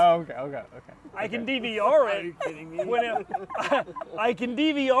 airs. Oh, okay. I can DVR it. Are you kidding me? I can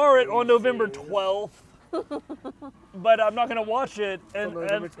DVR it on November 12th, but I'm not going to watch it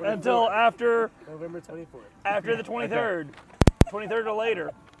November 24th. until after November 24th. the 23rd, 23rd or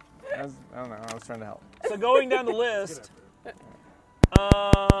later. I don't know. I was trying to help. So going down the list,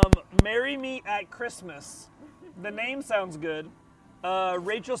 Marry Me at Christmas. The name sounds good.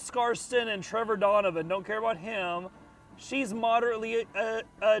 Rachel Scarston and Trevor Donovan. Don't care about him. She's moderately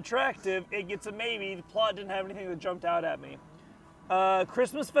attractive. It gets a maybe. The plot didn't have anything that jumped out at me.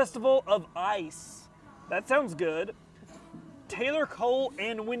 Christmas Festival of Ice. That sounds good. Taylor Cole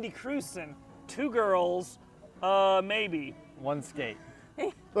and Wendy Crewson. 2 girls, maybe. One skate.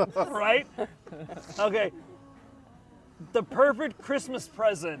 Right? Okay. The Perfect Christmas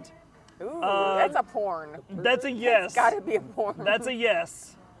Present. Ooh, that's a porn. That's a yes. Gotta be a porn. That's a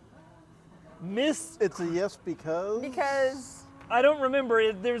yes. It's a yes because. I don't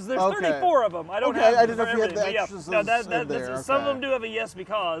remember. There's Okay. 34 of them. I don't Okay, have I didn't know if you had everything, the but yeah. extras No, in there, some of okay. them do have a yes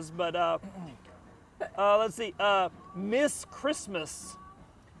because, but let's see. Miss Christmas.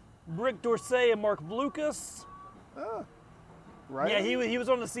 Rick Dorsey and Mark Blucas. Right? Yeah, he was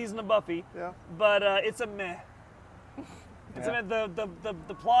on the season of Buffy. Yeah. But it's a meh. It's a meh.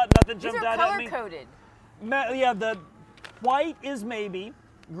 The plot, nothing These jumped are out at color me. coded. Yeah, the white is maybe,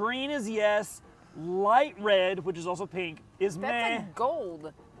 green is yes, light red, which is also pink, is That's meh. like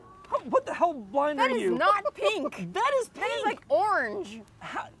gold. What the hell blind That are is you? not pink. That is pink. That is like orange.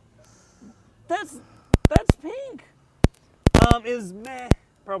 That's pink. Is meh?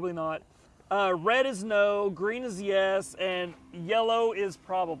 Probably not. Red is no, green is yes, and yellow is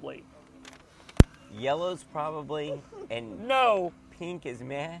probably. Yellow's probably, and No. pink is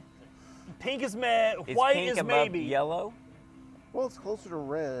meh. Pink is meh. Is White pink is above maybe. yellow? Well, it's closer to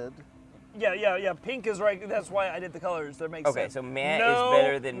red. Yeah. Pink is right. That's why I did the colors. That makes Okay, sense. so meh No, is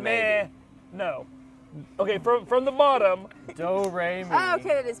better than meh. maybe. No. Okay, from the bottom. Do, re, mi. Oh, okay,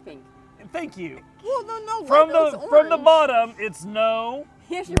 that is pink. Thank you. Well, no. From I know the it's from the orange. bottom, it's no.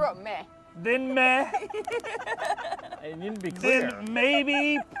 Yes, you wrote meh. Then meh. It need to be clear. Then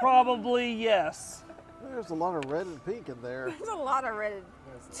maybe, probably yes. There's a lot of red and pink in there. There's a lot of red.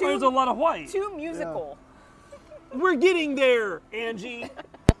 There's a lot of white. Too musical. We're getting there, Angie.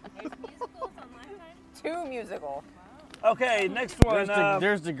 There's musicals on Lifetime. Too musical. Okay, next one.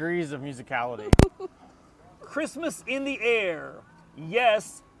 There's degrees of musicality. Christmas in the Air.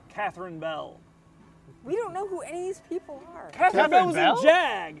 Yes, Catherine Bell. We don't know who any of these people are. Catherine Bell was Bell? in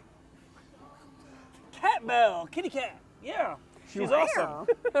Jag. Cat Bell, kitty cat. Yeah, she's awesome.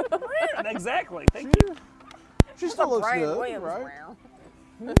 Exactly. Thank you. She still looks Brian good, Williams right?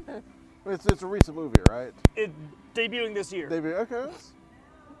 Brown. It's a recent movie, right? It debuting this year. Maybe okay.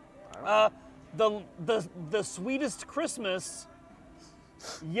 The Sweetest Christmas.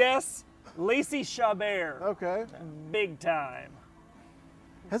 Yes, Lacey Chabert. Okay. Big time.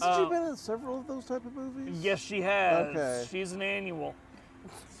 Hasn't she been in several of those type of movies? Yes, she has. Okay. She's an annual.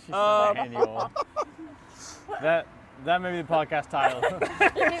 She's an annual. That may be the podcast title.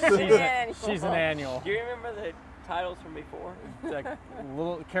 She's an annual. Do you remember the titles from before? It's like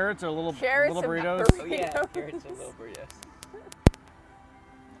little carrots or little Carrots little and burritos. Oh yeah, carrots and little burritos.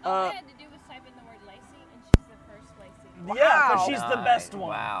 All I had to do was type in the word Lacey, and she's the first Lacey. Yeah, because Wow. she's the best one.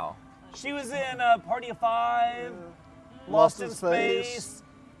 Wow. She was in Party of Five, Lost in Space,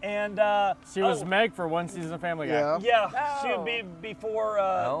 and She was Meg for one season of Family Guy. Yeah. yeah, she would be before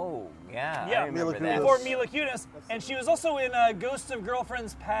Oh, yeah. Yeah. I remember Mila that. before Mila Kunis, and she was also in Ghosts of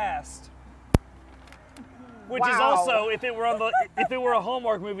Girlfriends Past, which is Wow. also if it were a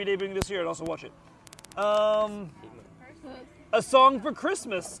Hallmark movie debuting this year, I'd also watch it. A Song for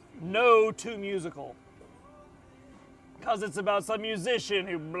Christmas, no to musical, because it's about some musician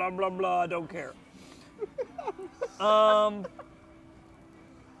who blah blah blah. Don't care.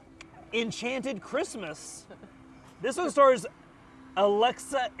 Enchanted Christmas. This one stars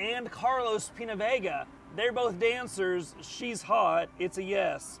Alexa and Carlos Pinavega. They're both dancers. She's hot. It's a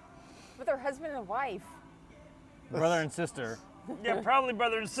yes. With her husband and wife. Brother and sister. Yeah, probably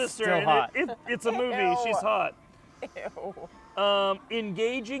brother and sister. Still and hot. It's a movie. Ew. She's hot. Ew.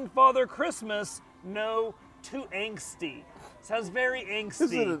 Engaging Father Christmas. No, too angsty. Sounds very angsty.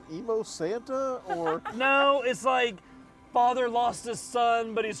 Is it an emo Santa or? No, it's like father lost his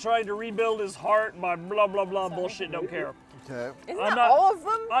son, but he's trying to rebuild his heart by blah blah blah bullshit. Don't care. Okay. Isn't I'm that not- all of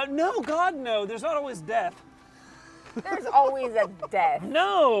them? No, God, no. There's not always death. There's always a death.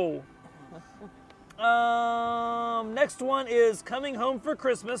 No. Next one is Coming Home for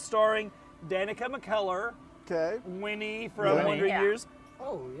Christmas, starring Danica McKellar, Okay. Winnie from Winnie. 100 Yeah. Years.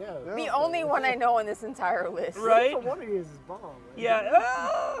 Oh, yeah. The only one I know on this entire list. Right? For one of you is bomb. Right?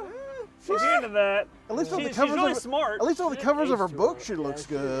 Yeah. She's into that. At least on the She's covers really of smart. At least on the covers of her Aged book, too she well. looks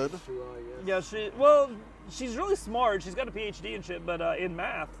Yeah, good. aged too well, yes. Yeah, she's really smart. She's got a PhD and shit, but in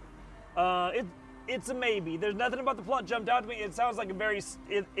math. It's a maybe. There's nothing about the plot jumped out to me. It sounds like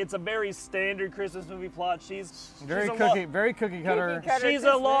it's a very standard Christmas movie plot. She's Very a very cookie cutter. Cookie cutter. She's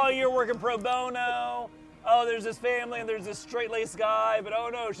a lawyer working pro bono. Oh, there's this family and there's this straight-laced guy, but oh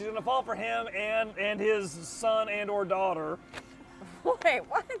no, she's gonna fall for him and his son and or daughter. Wait,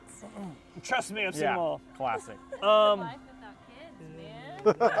 what? Trust me, I've seen them Yeah, all. classic. Life without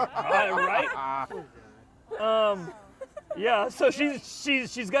kids, man. Right? Yeah. So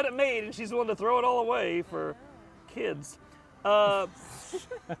she's got it made and she's willing to throw it all away for kids.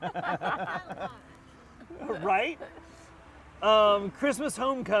 Right? Christmas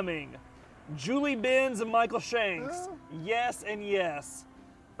Homecoming. Julie Benz and Michael Shanks. Yes and yes.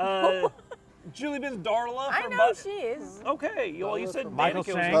 Julie Benz Darla I from know Buffy. she is. Okay, well you said Michael Danica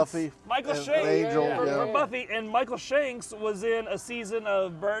was Shanks. Buffy. Michael and Shanks Angel. Yeah. Yeah. from Buffy, and Michael Shanks was in a season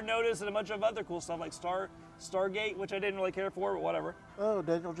of Burn Notice and a bunch of other cool stuff like Stargate, which I didn't really care for, but whatever. Oh,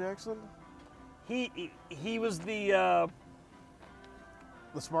 Daniel Jackson, He was the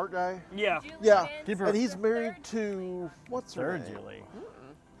the smart guy. yeah. Julie Yeah, Benz and he's was married third. to what's her Third name? Julie.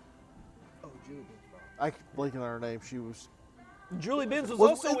 Oh, Julie. I keep blanking on her name. She was. Julie Benz was Isn't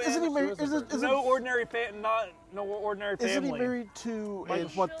also he in married? No Ordinary Ordinary Family. Isn't he married to Like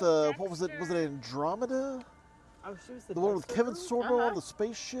what was it? Was it Andromeda? Oh, she was The one with Kevin Sorbo on the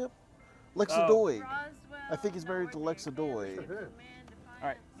spaceship? Lexa Doig. Roswell, I think he's married to Lexa Doig. All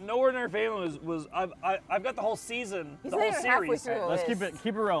right, No Ordinary Family was I've got the whole season, He's the not whole even halfway series. through the let's list.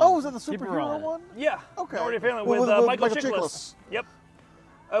 keep it rolling. Oh, was that the Keep it superhero rolling. one? Yeah. Okay. No Ordinary Family With- with, with Michael Michael Chiklis. Chiklis. Yep.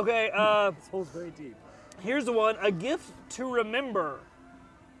 Okay. This hole's very deep. Here's the one: A Gift to Remember,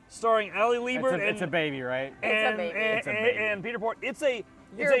 starring Ali Liebert It's a baby, right? and, baby. and, It's a baby. and Peter Port.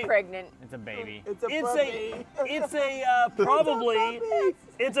 You're pregnant. It's a baby.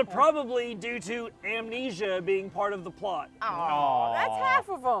 It's a probably due to amnesia being part of the plot. Oh, that's half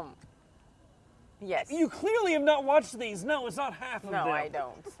of them. Yes. You clearly have not watched these. No, it's not half of No, them. I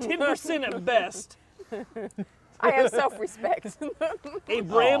don't. 10% at best. I have self-respect. A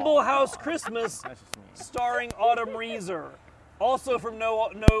Bramble House Christmas That's just me. starring Autumn Reeser. Also from No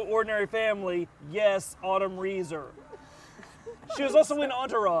Ordinary Family, yes, Autumn Reeser. She was also in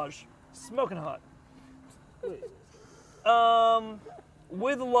Entourage. Smoking hot.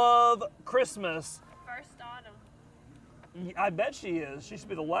 With Love, Christmas. First autumn. I bet she is. She should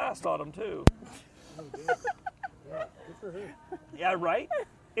be the last Autumn, too. Yeah, good for her. Yeah, right?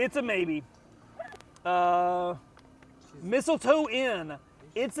 It's a maybe. Mistletoe Inn.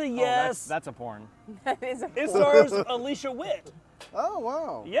 It's a yes. That's a porn. That is a It stars Alicia Witt. Oh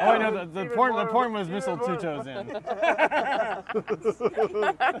wow. Yeah. Oh, no, the porn was mistletoe's in.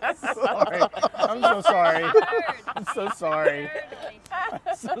 Sorry. I'm so sorry. I'm so sorry. Third,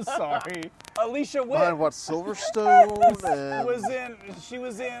 I'm so sorry. Alicia Witt Behind what, Silverstone and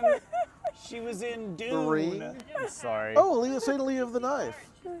she was in The Dune. Ring? I'm sorry. Oh, St. Leah of the Knife.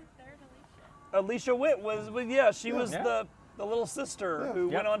 Alicia Witt was she was Yeah. the little sister Yeah. who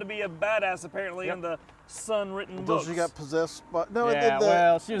Yep. went on to be a badass apparently Yep. in the Sun-written Until books. she got possessed by. No, Yeah, in the,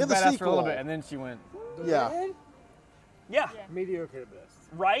 well, she was in the badass sequel. for a little bit, and then she went. Yeah. yeah, Mediocre at best.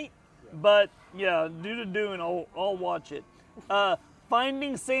 right? But yeah, due to Dune, I'll watch it.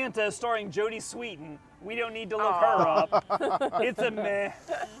 Finding Santa starring Jodie Sweetin. We don't need to look her up. It's a meh.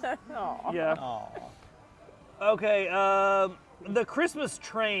 Yeah. Oh. Okay, The Christmas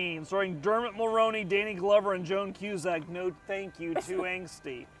Train, starring Dermot Mulroney, Danny Glover, and Joan Cusack. No, thank you, too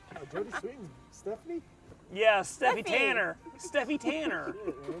angsty. Oh, Jodie Sweetin, Stephanie? Yeah, Steffi Steffi. Tanner. Steffi Tanner.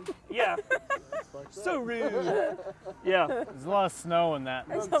 Yeah, Fucked so up. rude. Yeah. There's a lot of snow in that.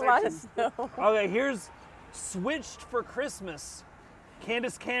 There's a lot of snow. Okay, here's Switched for Christmas.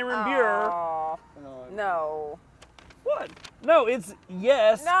 Candace Cameron Bure. Aw, no. What? No, it's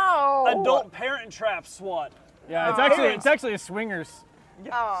yes. No. Adult Parent Trap SWAT. Yeah, it's actually a swingers.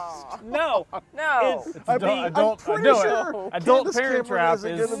 Oh, No. no. It's Adult pretty no, sure adult Candace Parent Cameron Trap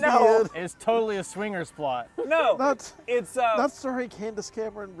isn't is gonna No. be is totally a swingers plot. no. Not It's not sorry, Candace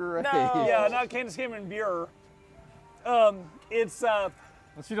Cameron Bure. No. yeah, not Candace Cameron Bure. It's Well,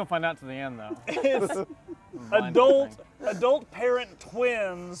 you don't find out to the end though. it's Blind thing. adult parent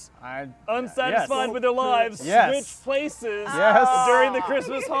twins unsatisfied yes. with their lives Yes. switch places Yes. during the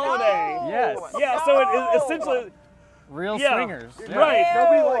Christmas holiday. Yes. Yeah, so it essentially Real yeah, swingers. Yeah. right.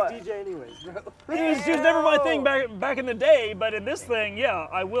 Nobody Ew. liked DJ anyways, bro. It was just never my thing back in the day, but in this thing, yeah,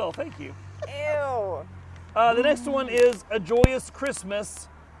 I will. Thank you. Ew. The next one is A Joyous Christmas.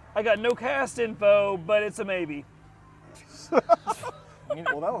 I got no cast info, but it's a maybe.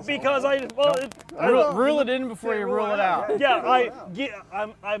 Well, that was Because Rule it in before you rule it out.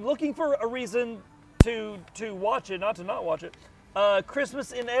 I'm looking for a reason to watch it, not to not watch it.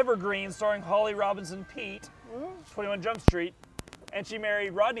 Christmas in Evergreen, starring Holly Robinson Pete, 21 Jump Street, and she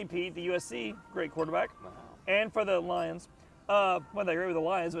married Rodney Pete, the USC great quarterback, and for the Lions. Well, they agree with the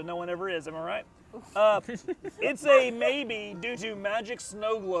Lions, but no one ever is. Am I right? It's a maybe due to magic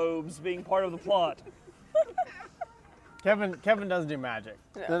snow globes being part of the plot. Kevin does do magic.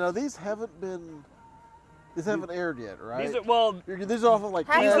 No, these haven't aired yet, right? These are These are off of like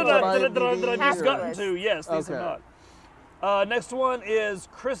These these are are tabs that on I've just IMDb gotten or- to. Yes, these Okay. have not. Next one is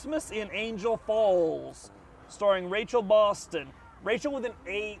Christmas in Angel Falls, starring Rachel Boston. Rachel with an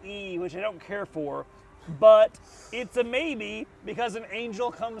A-E, which I don't care for, but it's a maybe because an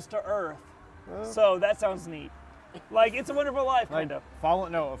angel comes to Earth. So that sounds neat. Like It's a Wonderful Life, kind of.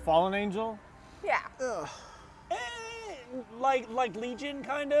 A fallen angel. Yeah. Eh, like Legion,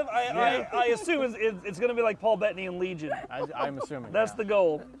 kind of. I assume it's going to be like Paul Bettany and Legion. I'm assuming. That's the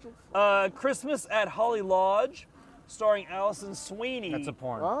goal. Christmas at Holly Lodge, starring Allison Sweeney. That's a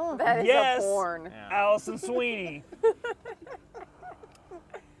porn. Oh. That is Yes, a porn. Allison Sweeney.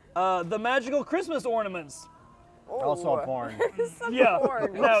 The Magical Christmas Ornaments. Also a porn. Yeah.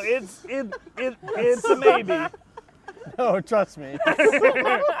 porn. No, it's a maybe. No, trust me.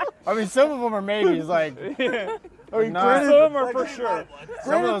 I mean, some of them are maybes. Like, I mean, Not- granted, Some of them are for sure.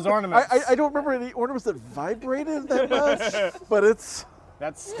 some of those ornaments. I don't remember any ornaments that vibrated that much, but it's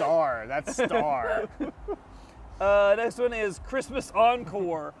That's star. That's star. Next one is Christmas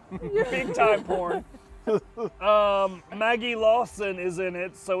Encore. Big time porn. Maggie Lawson is in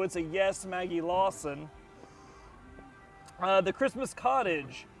it, so it's a yes, Maggie Lawson. The Christmas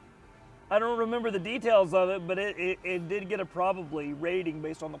Cottage. I don't remember the details of it, but it did get a probably rating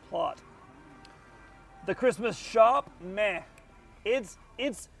based on the plot. The Christmas Shop, meh. It's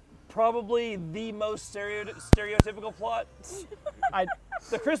probably the most stereotypical plot.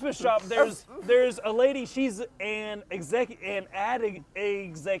 The Christmas Shop, there's a lady, she's an ad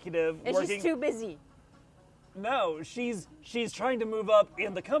executive And working. she's too busy. No, she's trying to move up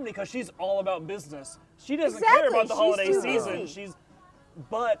in the company because she's all about business. She doesn't care Exactly, about the she's holiday too season. busy.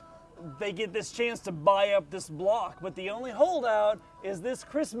 But they get this chance to buy up this block. But the only holdout is this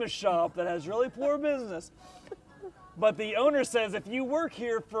Christmas shop that has really poor business. But the owner says if you work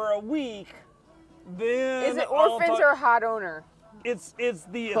here for a week, then Is it I'll orphans talk- or hot owner? It's the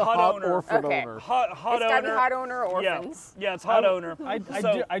the hot owner. orphan Okay. owner. Hot It's gotta be owner. hot owner or orphans. Yeah, it's hot owner. I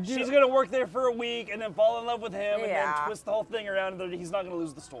So do- she's gonna work there for a week and then fall in love with him and then Yeah. twist the whole thing around. And he's not gonna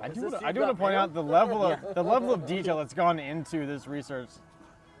lose the store. I do want to point out the level of detail that's gone into this research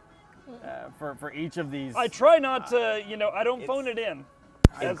for each of these. I try not to, I don't phone it in.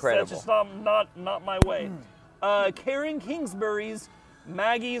 Incredible. That's just not my way. Karen Kingsbury's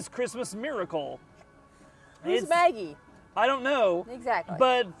Maggie's Christmas Miracle. Who's It's- Maggie? I don't know. Exactly.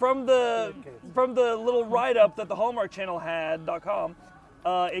 But from the little write-up that the Hallmark Channel had.com,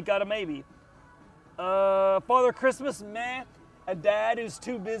 it got a maybe. Father Christmas, meh. A dad who's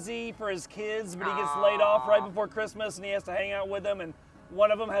too busy for his kids, but he gets laid off right before Christmas, and he has to hang out with them. And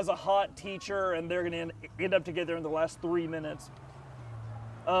one of them has a hot teacher, and they're going to end up together in the last 3 minutes.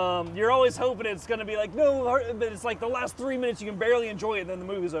 You're always hoping it's going to be like, no, but it's like the last 3 minutes you can barely enjoy it, and then the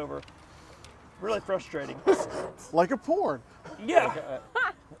movie's over. Really frustrating. Like a porn. Yeah.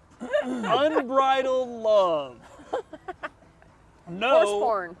 Unbridled love. No. Horse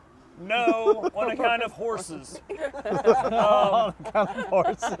porn. No, on account of horses.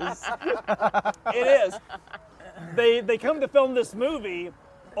 horses. It is. They come to film this movie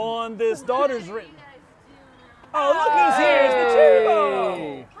on this daughter's ring. Oh, look who's here! It's the Cherry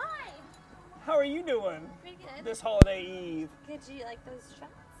Bomb. Hi. How are you doing Pretty good. this holiday eve? Did you like those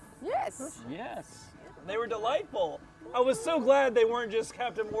shots? Yes. Yes. They were delightful. I was so glad they weren't just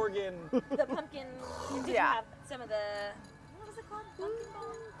Captain Morgan. The pumpkin. Did you Yeah. have some of the, what was it called? Pumpkin ball?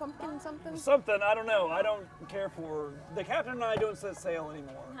 Pumpkin something. Something, I don't know. I don't care for. The Captain and I don't set sail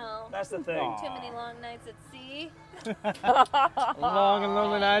anymore. No. That's the thing. Aw. Too many long nights at sea. Long and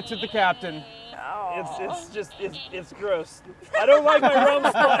lonely nights with the captain. It's gross. I don't like my rum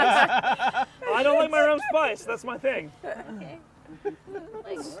spice. I don't like my rum spice. That's my thing. Okay.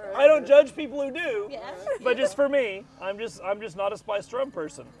 Like, I don't judge people who do, yeah. but just for me, I'm just not a spiced rum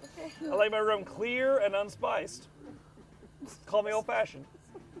person. I like my rum clear and unspiced. Call me old-fashioned.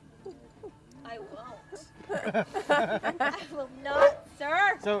 I won't. I will not,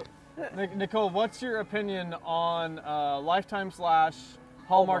 sir. So, Nicole, what's your opinion on Lifetime /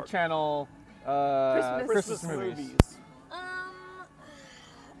 Hallmark Channel Christmas movies?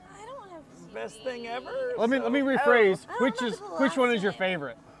 I don't have TV. Best thing ever. Let me rephrase. I don't know the Which one is your last name.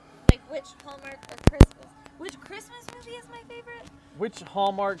 favorite? Like which Hallmark or Christmas? Which Christmas movie is my favorite? Which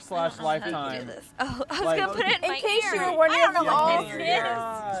Hallmark / I don't know how to Lifetime? do this. Oh, I was Like- gonna put it in In my case ear. you were wondering I don't know if what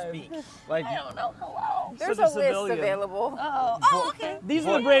all- this is. Like, I don't know. Hello. There's Such a a list civilian. available. Oh, okay. These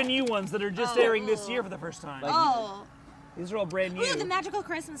are the brand new ones that are just airing this year for the first time. Oh, These are all brand new. ooh, the magical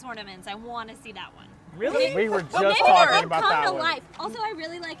Christmas ornaments. I want to see that one. Really? we were just Maybe talking they'll about come that to one. life. Also, I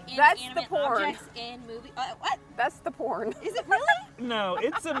really like That's the inanimate porn. objects in movies. What? That's the porn. Is it really? No,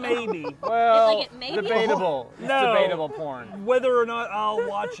 it's a maybe. Well, It's like it may be- debatable. It's No. debatable porn. Whether or not I'll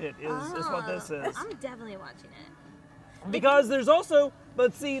watch it is what this is. I'm definitely watching it. Because there's also,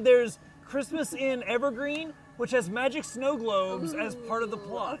 but see, there's Christmas in Evergreen, which has magic snow globes as part of the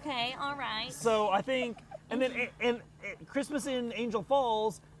plot. Okay, all right. So I think, and then and Christmas in Angel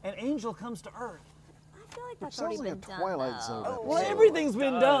Falls, an angel comes to Earth. feel like that's Sounds already like been a done. Twilight though. Zone. Well, episode. everything's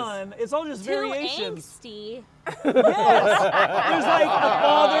been done. It's all just Too variations. angsty. Yes. There's like a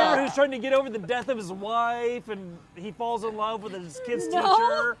father who's trying to get over the death of his wife, and he falls in love with his kid's No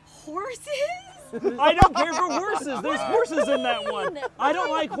teacher. horses. I don't care for horses. There's horses in that one. I don't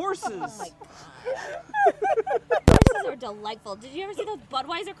like horses. Horses are delightful. Did you ever see those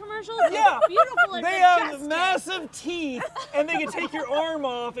Budweiser commercials? They're Yeah. beautiful and They have majestic. massive teeth, and they can take your arm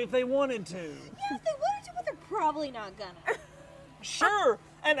off if they wanted to. Yeah, if they wanted to, but they're probably not gonna. Sure,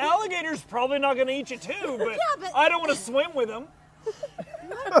 an alligator's probably not going to eat you too, but, Yeah, but- I don't want to swim with them.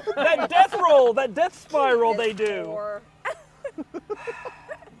 That death roll, that death spiral they do. Or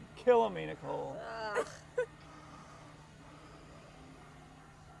Killing me, Nicole.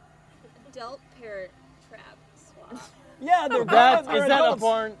 Adult parrot trap swap. Yeah, they're That they're is that a adults.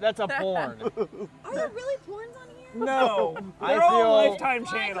 porn? That's a porn. Are there really porns on here? No, I they're all feel- Lifetime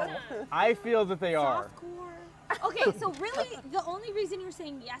channel. I feel that they are. Softcore. Okay, so really, the only reason you're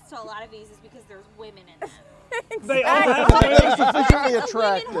saying yes to a lot of these is because there's women in them. They all have It's sufficiently Women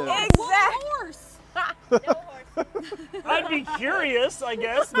attractive. horse. One horse. No horse. I'd be curious, I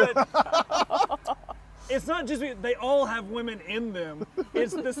guess, but it's not just they all have women in them.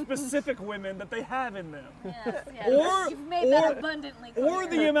 It's the specific women that they have in them, Yes, yes. Or- You've made that abundantly clear. or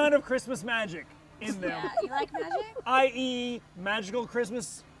the amount of Christmas magic in them, Yeah, you like magic? i.e., magical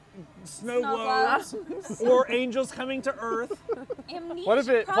Christmas snow Snow globes, or angels coming to Earth. Amnesia. What if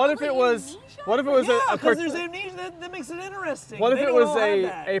it Probably was amnesia? what if it was Yeah, a because part- there's amnesia that makes it interesting. what if They it don't was all have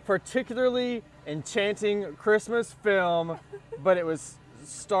that. a particularly enchanting Christmas film, but it was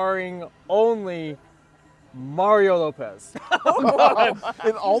starring only Mario Lopez?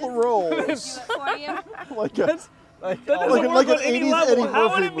 In all the roles. Do it for you? like a, Like, That doesn't like work an on any 80s level. Eddie How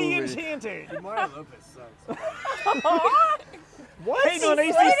would Murphy it be movie. enchanting? Mario Lopez sucks. what? Hating on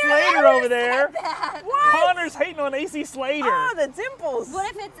AC Slater over there. That. Connor's hating on AC Slater. oh, the dimples.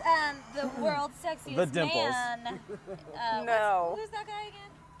 What if it's the world's sexiest The dimples. man? No. Who's that guy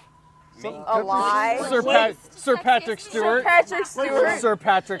again? A lie. Sir Patrick Stewart. Patrick Stewart. Sir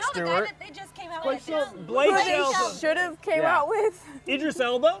Patrick No, the guy Stewart. that they just came out Blake with. Shelton. Blake Who they Shelton. should have came Yeah. out with. Idris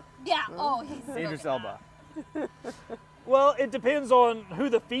Elba? Yeah. Oh, he's so Idris good. Elba. Well, it depends on who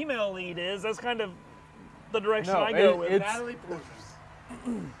the female lead is. That's kind of the direction No, I go it- with. it's- Natalie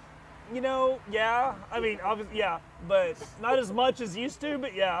Porter. You know, yeah. I mean, obviously, yeah, but not as much as used to.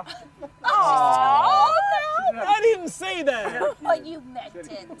 But yeah, Aww. I didn't say that. But you meant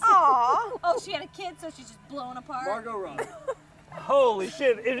it. Aww. Oh, she had a kid, so she's just blown apart. Margot Robbie. Holy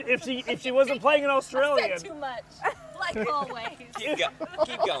shit! If she wasn't playing an Australian, Said too much. Like always. Keep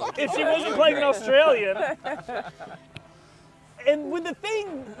going. if she wasn't playing an Australian. And with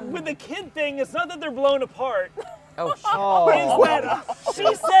the kid thing, it's not that they're blown apart. Oh, shit. Oh. It's that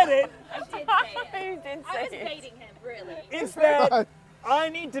she said it. I did say You it. did I was say it. baiting him, really. It's that I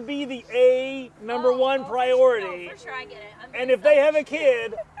need to be the number one priority. For sure, I get it. I'm And if they have a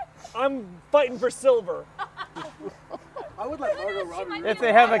kid, I'm fighting for silver. I would like Margot Robbie. might If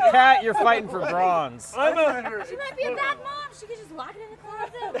they have a cat, you're fighting for bronze. I'm a She might be a bad mom. She could just lock it in the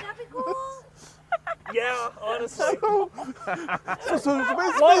closet. Would that be cool? yeah, honestly. So As long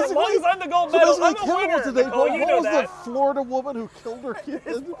as I'm the gold medal, basically I'm a Kevin winner. was today. Nicole, you What know was that. the Florida woman who killed her kid?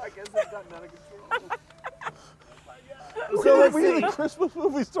 I guess they've gotten out of control. So let's we need see. a Christmas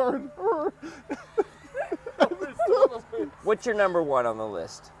movie starring her. What's your number one on the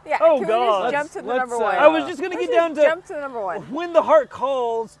list? Yeah, Oh, can God. we just jump to the Let's, number one? I was just gonna Let's get down just to jump to the number one. When the Heart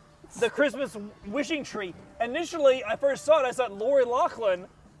Calls, the Christmas wishing tree. Initially, I first saw it, I saw Lori Loughlin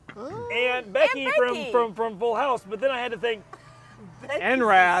and Becky, Becky. From Full House, but then I had to think, And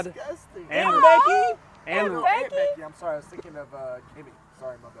Rad. Disgusting. and Becky? And Becky? Becky. I'm sorry, I was thinking of Kimmy.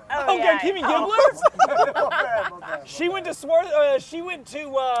 Sorry, my bad. Oh, Okay, yeah. Kimmy Gibbler? My bad. She went to Swarth. She went to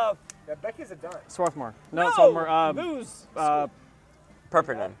Yeah, Becky's a dime. Swarthmore. No, Swarthmore. Booze.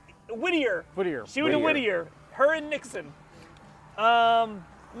 Pepperton. Whittier. Whittier. She went to Whittier. Her and Nixon.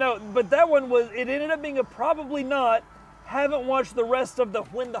 No, but that one it ended up being a probably not. Haven't watched the rest of the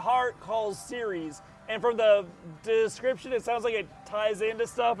When the Heart Calls series. And from the description, it sounds like it ties into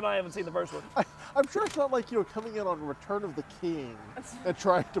stuff, and I haven't seen the first one. I'm sure it's not like coming in on Return of the King and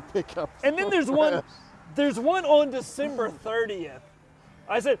trying to pick up. And then there's one on December 30th.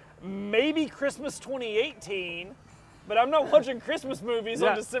 I said, maybe Christmas 2018, but I'm not watching Christmas movies Yeah.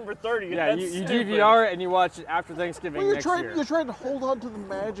 on December 30th. Yeah, That's you stupid. DVR it and you watch it after Thanksgiving Well, you're next trying. year. You're trying to hold on to the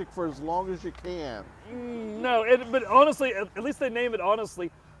magic for as long as you can. No, but honestly, at least they name it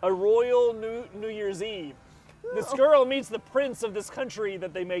honestly, a royal New Year's Eve. This girl meets the prince of this country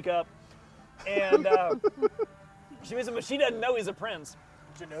that they make up, and she meets him, but she doesn't know he's a prince.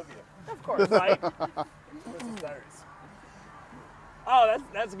 Genovia. Of course. right? Christmas diaries. Oh,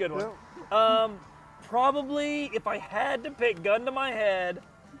 that's a good one. Probably if I had to pick, gun to my head,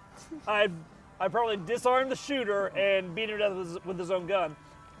 I'd probably disarm the shooter and beat him to death with his own gun.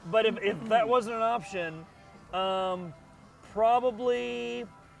 But if that wasn't an option, probably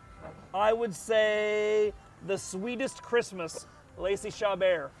I would say The Sweetest Christmas, Lacey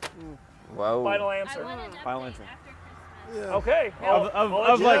Chabert. Whoa. Final I answer. want an Final update answer. after Christmas. Okay.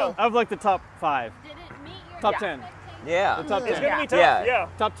 Of like the top 5, Did it meet your top 10, expectations? Yeah. the top It's 10, gonna be tough. Yeah. Yeah.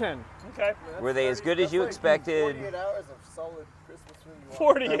 top 10. Okay. Were they as good as you That's like expected? 48 hours of solid Christmas movie.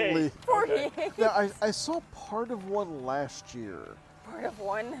 48. 48. Now, I saw part of one last year. Part of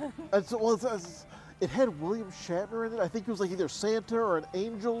one. It had William Shatner in it. I think it was like either Santa or an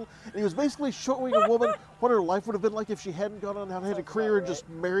angel. And he was basically showing a woman what her life would have been like if she hadn't gone on and had a career and just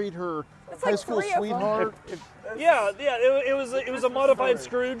married her It's high like school 3 of them. sweetheart. Yeah. It was a modified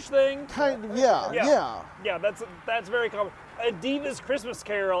Scrooge thing. Kind of, yeah. Yeah, that's very common. A Diva's Christmas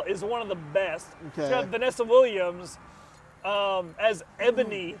Carol is one of the best. Okay. It's got Vanessa Williams as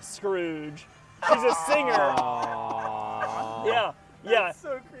Ebony Scrooge. She's a singer. Yeah.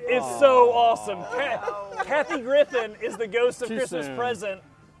 So creative. It's so awesome. Kathy Griffin is the ghost of Too Christmas soon. Present.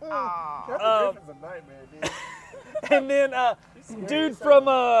 Kathy Griffin's a nightmare, dude. And then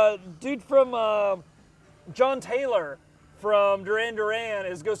dude from John Taylor from Duran Duran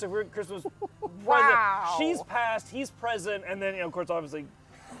is Ghost of Christmas Present. Wow. She's past, he's present, and then of course obviously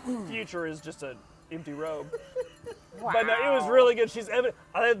future is just an empty robe. Wow. But no, it was really good. She's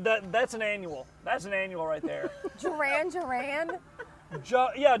that's an annual. That's an annual right there. Duran.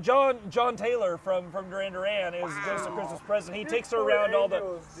 John Taylor from Duran Duran is Ghost of Christmas Present. He takes her around all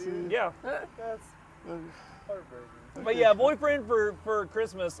the Dude. yeah. That's heartbreaking. But yeah, Boyfriend for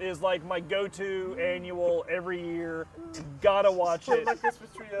Christmas is like my go-to annual every year. Gotta watch Put it. my Christmas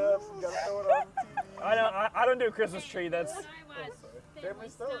tree up. Gotta throw it on TV. I don't do a Christmas tree. That's I watched Family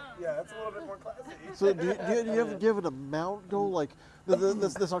Stone. Yeah, that's a little bit more classy. So do you have to give an amount goal? Like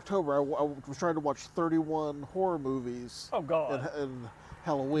this October, I was trying to watch 31 horror movies. oh god. And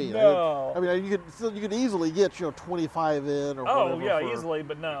Halloween. No. I mean, you could easily get 25 in or Oh whatever. yeah, easly,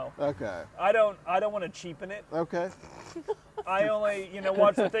 but no. Okay. I don't want to cheapen it. Okay. I only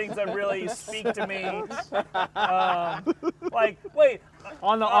watch the things that really speak to me. Like wait,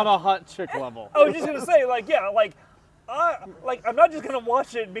 On a hot chick level. I was just gonna say I'm not just gonna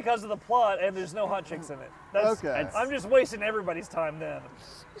watch it because of the plot and there's no hot chicks in it. Okay. I'm just wasting everybody's time then.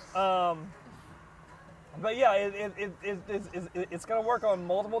 But yeah, it's gonna work on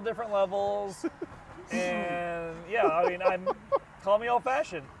multiple different levels, and yeah, I mean, call me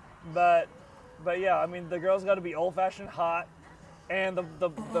old-fashioned, but yeah, I mean, the girl's got to be old-fashioned, hot, and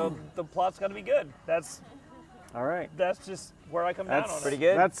the plot's got to be good. That's All right. just where I come down on Pretty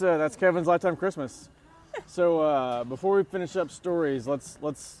it. good. That's Kevin's Lifetime Christmas. So before we finish up stories, let's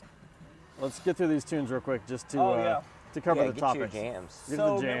get through these tunes real quick just to to cover Yeah, the get topics. your jams. Get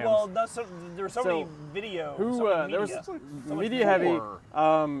So the jams. well, there were so many So, video. Who so many there was media. media heavy.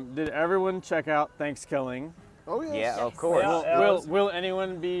 Did everyone check out Thanksgiving? Oh yes. Yeah, of course. Yeah. Will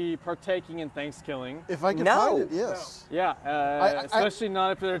anyone be partaking in Thanksgiving? If I can No. find it, yes. Yeah, I- especially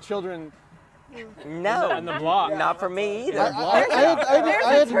not if there are children No, in the block. not for me either. I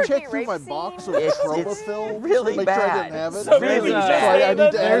had to turkey check through rape my scene. box of It's trauma film really to make sure I bad. didn't have it. So There's maybe a- just I say need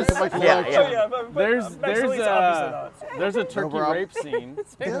to add it to my there's- collection. Yeah. Oh, yeah, but There's Maxwell's obviously not. there's a turkey problem. rape scene.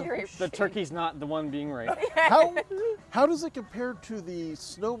 Turkey rape. The turkey's not the one being raped. How does it compare to the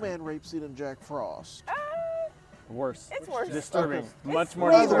snowman rape scene in Jack Frost? Worse. It's worse. Disturbing. It's Much more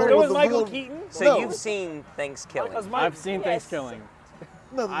rather- disturbing. There was the Michael little- Keaton. So No. you've seen Thanksgiving. I've seen Yes. Thanksgiving.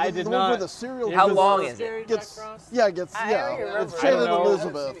 No, I did the one not- where the cereal. How was- long is it? Gets, I already remember. It's Shannon I don't know.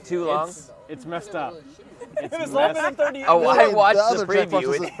 Elizabeth. Too long? It's messed up. It's It was longer than messed. 30. Oh, I The watched the other Jack Frost preview.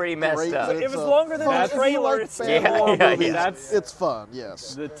 is It's pretty great, messed but up. It it's was a longer than fun- the if you like trailer. fan Yeah, horror yeah, movies, That's- it's fun.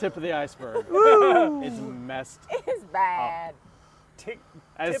 Yes. The tip of the iceberg. It's messed. It's bad.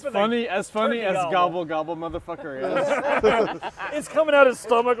 As Tip of the funny as turkey gobble gobble motherfucker is, It's coming out his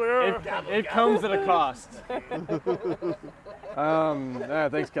stomach. it comes at a cost.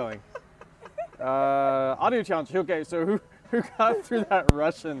 Thanks, Kelly. Audio challenge. Okay, so who got through that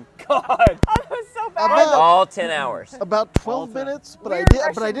Russian? God. That was so bad. All 10 hours. About 12 All time. minutes, but Weird I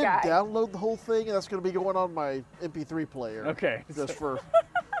Russian didn't guy. download the whole thing, and that's going to be going on my MP3 player. Okay. Just for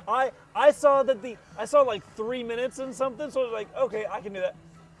I saw like 3 minutes and something, so I was like, okay, I can do that.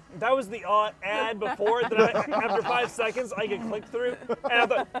 That was the ad before it that after 5 seconds I could click through. And I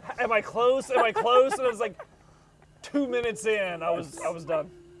thought, am I close? Am I close? And I was like 2 minutes in, I was done.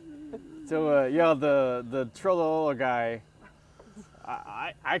 So the Trollolo guy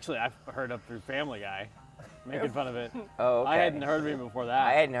I actually I've heard up through Family Guy, making fun of it. Oh, okay. I hadn't heard of him before that.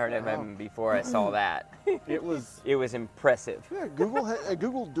 I hadn't heard of him before I saw that. It was impressive. Yeah,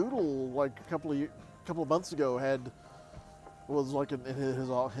 Google Doodle like a couple of months ago was like in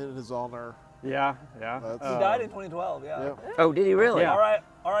his honor. Yeah. He died in 2012. Yeah. Yep. Oh, did he really? Yeah. All right.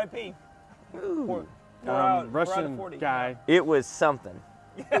 R.I.P. We're out of Russian 40. guy. It was something.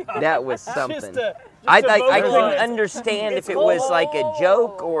 That was something. Just a I vocalize. couldn't understand if it was like a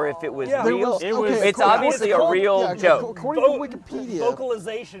joke or if it was Yeah. real. It's according- obviously a real joke. According to Wikipedia,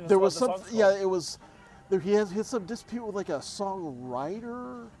 Vocalization. Is there what was the some. song's called. Yeah, it was. He had some dispute with like a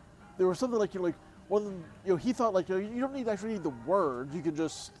songwriter. There was something like he thought like you don't actually need the words. You can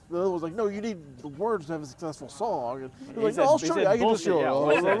just. The other was like, no, you need the words to have a successful song. And he was like, no, I'll show you. I can just show you.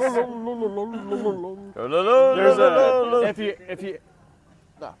 There's a if you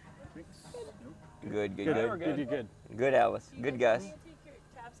No. Good. Good, Alice. Good, Gus. Can you take your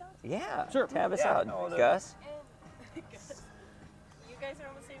tabs out? Yeah. Sure. Tab us Yeah, out, no, Gus. You guys are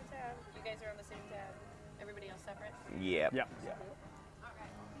on the same tab. You guys are on the same tab. Everybody else separate. Yep. yeah.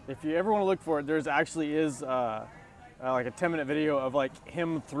 If you ever want to look for it, there's actually is like a 10-minute video of like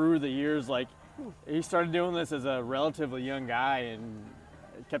him through the years. Like he started doing this as a relatively young guy and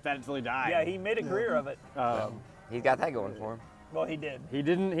kept at it until he died. Yeah, he made a career of it. He's got that going for him. Well, he did. He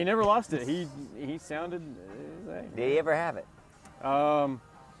didn't. He never lost it. He sounded. Did he ever have it?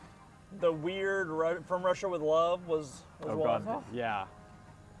 The weird From Russia with Love was Oh one. God. Yeah.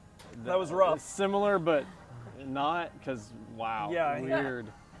 That was rough. Similar, but not because wow. Yeah. Weird.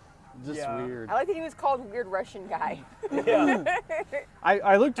 Just Yeah. weird. I like that he was called Weird Russian Guy. Yeah.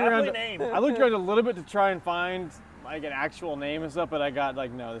 I looked around. Aptly named. I looked around a little bit to try and find like an actual name and stuff, but I got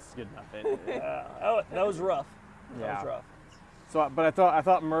like, no, this is good enough. That was rough. That Yeah. was rough. So, but I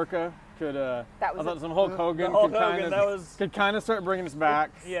thought Mirka could. That I was thought some Hulk Hogan The Hulk could kind Hogan, of that was- could kind of start bringing us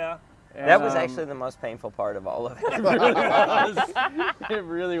back. Yeah. And, That was actually the most painful part of all of it. it really was. It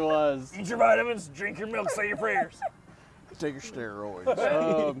really was. Eat your vitamins, drink your milk, say your prayers. Take your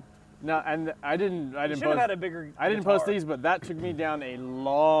steroids. No, and I didn't Should have post. had a bigger. I didn't post guitar. these, but that took me down a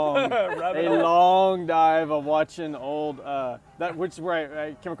long, Rabbit a hole. long dive of watching old which is where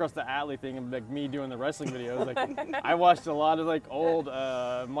I came across the Atlee thing and like me doing the wrestling videos. Like I watched a lot of like old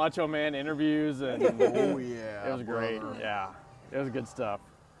Macho Man interviews and Oh yeah. it was great. brother. Yeah, it was good stuff.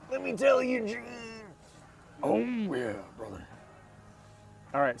 Let me tell you, Gene. Oh yeah, brother.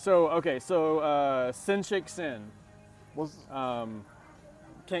 All right, so Sin Shake Sin. Was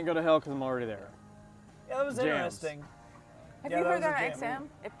Can't go to hell because I'm already there. Yeah, that was Jams. interesting. Have Yeah, you that heard was that a on jam. XM?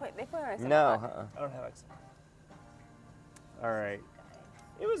 They put it on XM. No. I don't have it. All right.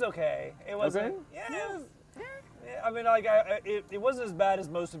 It was okay. It wasn't. Okay. Yeah. It was, yeah, I mean, like, it wasn't as bad as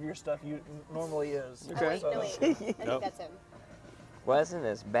most of your stuff normally is. Oh, wait, no, wait. I think that's him. Wasn't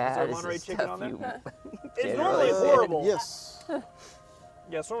as bad there as Monterey the chicken stuff on you It's generally normally said. horrible. yes.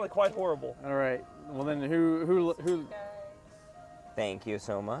 Yeah, it's normally quite horrible. All right. Well then, who? Thank you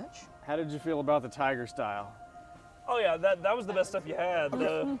so much. How did you feel about the Tiger style? Oh yeah, that was the best stuff you had.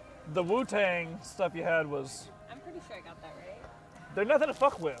 The Wu-Tang stuff you had was. I'm pretty sure I got that right. They're nothing to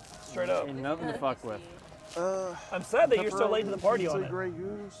fuck with, straight up. Ain't nothing to fuck with. I'm sad that you're so late to the party pizza, on it. Grey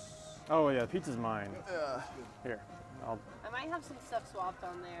Goose. Oh yeah, pizza's mine. Here, I might have some stuff swapped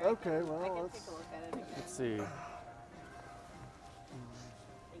on there. Okay, well, I can let's- take a look at it again. let's see. Thank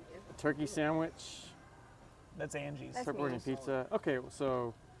you. Turkey sandwich, That's Angie's. That's pepperoni me. pizza. Okay,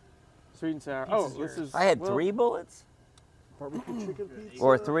 so sweet and sour. Pizza's Oh, this yours. is. I had well, 3 bullets Barbecue chicken pizza.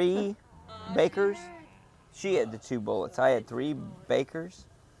 or 3 bakers. She had the 2 bullets. I had 3 bakers.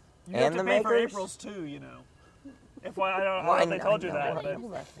 You have And to the pay for makers? April's too, you know. I don't know Well, if they told you I that, know.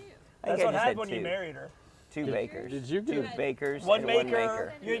 but I think that's I what just happened had when you 2. married her. 2 bakers. Did you 2 get bakers One and maker. 1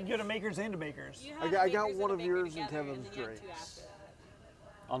 maker. You get a makers and a bakers. You I had got- I the got bakers one and of a baker yours and together, Kevin's then you had two drinks. after.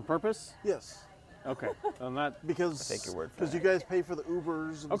 on purpose? Yes. Okay. On that. Because I'll take your word for you guys pay for the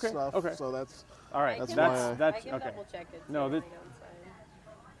Ubers and Okay, stuff. okay. So that's All right. That's That's why- that's I can okay. double check it. No, too, this-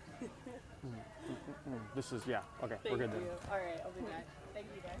 I don't sign. This is yeah. Okay, Thank we're good you. then. All right, I'll be back. Thank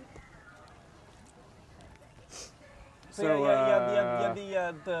you, guys. So yeah, you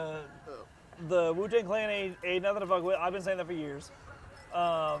have the Wu-Tang Clan ain't nothing to fuck with. I've been saying that for years.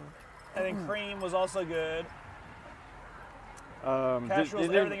 I think Cream was also good. Cash rules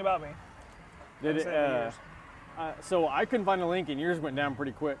everything about me. Did I've been it? saying it for years. So I couldn't find a link, and yours went down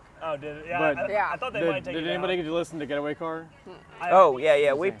pretty quick. Oh, did it? Yeah, But- I thought they might take Did it anybody down. get to listen to Getaway Car? Oh,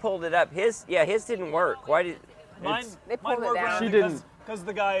 yeah, we pulled it up. His didn't work. Why did Mine, They mine pulled it worked down. around She because didn't- because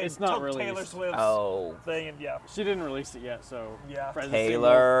the guy it's not took Taylor released. Swift's Oh, thing and yeah. She didn't release it yet, so Yeah. as a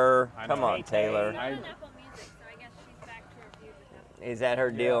Taylor. single- I Come know. on, Taylor. Not I- on Apple Music, so I guess she's back to review with Is that her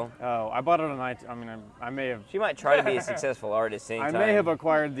deal? Oh, I bought it on iTunes. I mean, I may have. She might try to be a successful artist I anytime. may have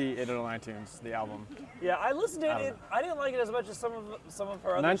acquired it on iTunes, the album. Yeah, I listened to I don't it. I didn't like it as much as some of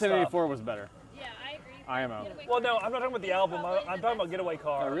her other 1984 was better. Yeah, I agree. IMO. Well, no, I'm not talking about the album. I'm talking about Getaway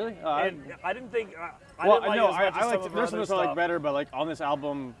Car. Oh, really? And I didn't think. I Well, didn't like no, it as much as I some like of her there's other some I like stuff. better, but like on this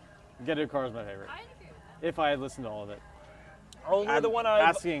album, Get a Car is my favorite. I agree. If I had listened to all of it. Only I'm the one I've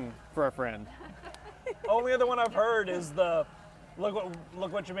asking for a friend. only other one I've heard is the look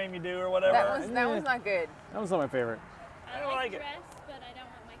what you made me do or whatever. That one's not good. That was not my favorite. I don't like it. dress, but I don't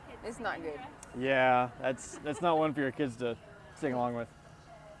want my kids. It's to not sing good. dress. Yeah, that's not one for your kids to sing along with.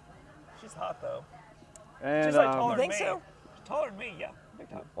 She's hot though. And She's like taller You than think me. so? She's taller than me, yeah. Big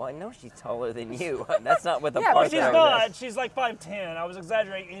time. Well, I know she's taller than you. That's not what the Yeah, part but She's that not. was. She's like 5'10". I was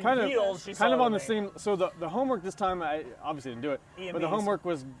exaggerating. In kind of, heels, she's kind of taller on the than me. same. So the homework this time, I obviously didn't do it, but the EMEs. homework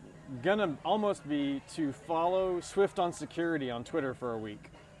was gonna almost be to follow Swift on Security on Twitter for a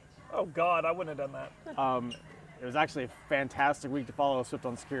week. Oh God, I wouldn't have done that. It was actually a fantastic week to follow Swift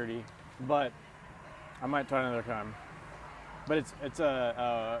on Security, but I might try another time. But it's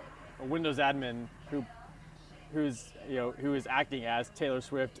a Windows admin who is acting as Taylor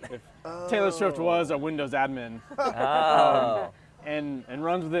Swift if Taylor Swift was a Windows admin. Oh, and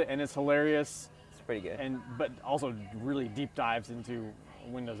runs with it, and it's hilarious, it's pretty good. but also really deep dives into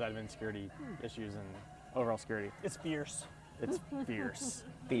Windows admin security issues and overall security. It's fierce. It's fierce.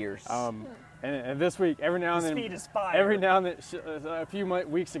 Fierce. And this week, every now and His then, feet is fire. every now and then, a few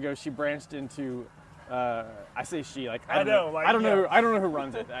weeks ago, she branched into. I say she, like I don't know, know. like, I don't know. yeah. I don't know who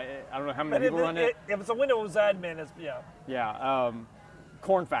runs it. I don't know how But many if, people run it. if it's a Windows admin, it's yeah. Yeah.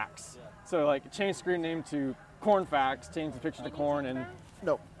 Corn facts. So like change screen name to corn facts, change the picture to corn, and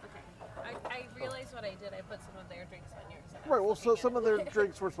No. I realized what I did. I put some of their drinks on yours. and I Right. Well, was so looking some at of their it.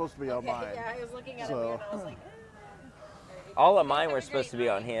 drinks were supposed to be on mine. Yeah, I was looking at So- it and I was like, All of mine were supposed to be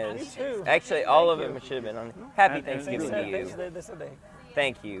on his. too. Actually, all of them should have been on. Happy And- Thanksgiving and- to you. They said they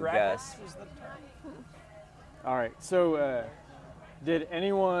Thank you, Gus. graphics was the term. all right. So did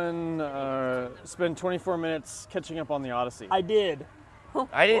anyone spend 24 minutes catching up on the Odyssey? I did.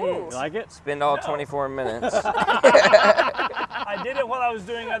 I didn't You like it? spend all No. 24 minutes. I did it while I was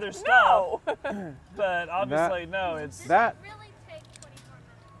doing other stuff. But obviously, no. It's That Really take 24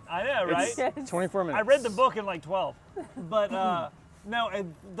 minutes. I know, right? it's 24 minutes. I read the book in like 12. But no,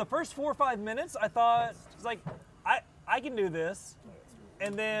 and the first 4 or 5 minutes, I thought it's like I can do this,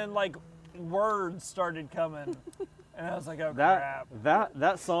 and then like words started coming, and I was like, oh crap!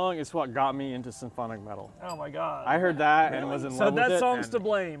 That song is what got me into symphonic metal. Oh my god! I heard that and was in so love with it. that song's and- to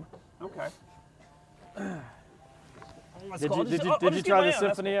blame. Okay. Did you try the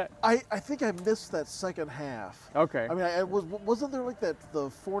symphony yet? I think I missed that second half. Okay. I mean, wasn't there like the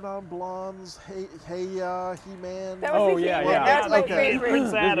Four Non Blondes, He-Man? That was Oh, the yeah, He-Man. yeah. That's my Okay. favorite.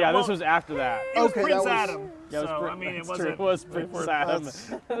 Prince Adam. Yeah, Well, this was after that. it was Okay, Prince that was- Adam. Yeah, it was so Prin- I mean, it that's wasn't. true. It was Prince Adam.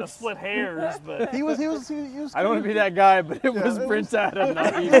 That's- a split hairs, but He was I don't want to be that guy, but it was it Prince Adam,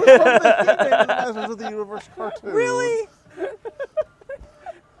 not He you. was from the He-Man and the Masters of the Universe cartoon. Really?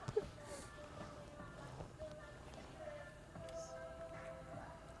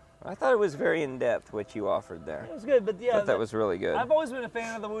 I thought it was very in depth what you offered there. it was good. But I yeah, thought that was really good. I've always been a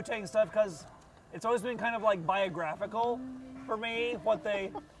fan of the Wu-Tang stuff because it's always been kind of like biographical for me. What they're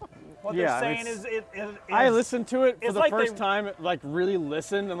Yeah, saying it's- is I listened to it for it's the like first they- time, like really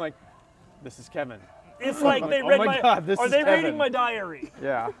listened. I'm like, this is Kevin. It's like they Oh read my God, this are is they reading Kevin. my diary?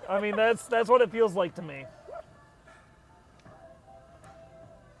 Yeah. I mean, that's what it feels like to me.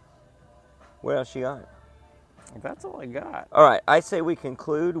 What else you got? That's all I got. All right, I say we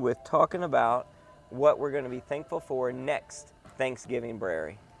conclude with talking about what we're going to be thankful for next Thanksgiving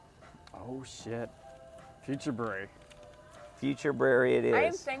Brary. Oh shit. Future Bray. Future Brary it I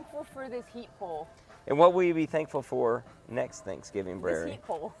am is. thankful for this heat pole. And what will you be thankful for next Thanksgiving This Brary? heat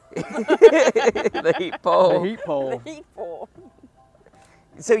pole. The heat pole. The heat pole. The heat pole.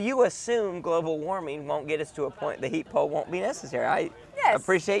 So you assume global warming won't get us to a point the heat pole won't be necessary. I Yes.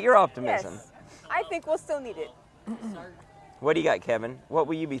 appreciate your optimism. Yes. I think we'll still need it. What do you got, Kevin? What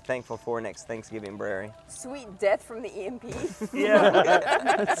will you be thankful for next Thanksgiving Brary? Sweet death from the EMP. Yeah.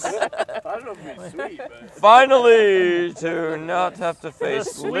 I don't know if it'd be sweet, but Finally, to not have to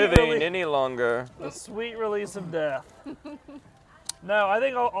face sweet living relief. any longer. The sweet release of death. No, I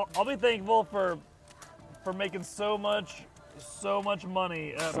think I'll be thankful for making so much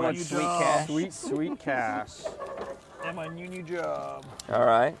money at So my much new sweet job. cash. Sweet cash. At my new job. All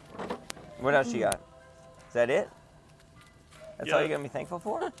right. What else you got? Is that it? That's all Yeah. you're going to be thankful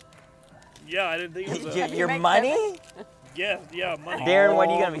for? Yeah, I didn't think it was Your money? yeah, money. Darren, what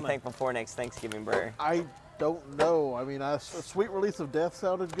are you going to be thankful for next Thanksgiving Brary? I don't know. I mean, a Sweet Release of Death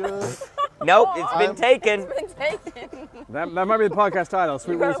sounded good. Nope, it's been taken. It's been taken. That might be the podcast title,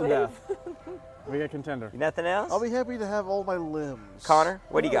 Sweet Release of Death. We got contender. Nothing else? I'll be happy to have all my limbs. Connor,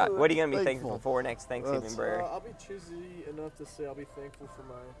 what do you got? What are you going to be Thankful. thankful for next Thanksgiving, Brary? I'll be choosy enough to say I'll be thankful for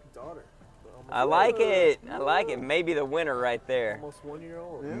my daughter. I like it. I like it. Maybe the winner right there. Almost 1 year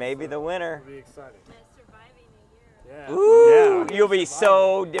old. Maybe the winner. It'll be exciting. Surviving a year. Yeah. Ooh, Yeah. you'll be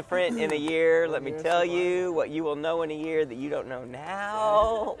so different in a year. Let me tell you what you will know in a year that you don't know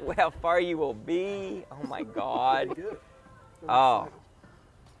now. How far you will be. Oh my God. Good. Oh.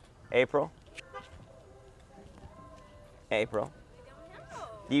 April. April.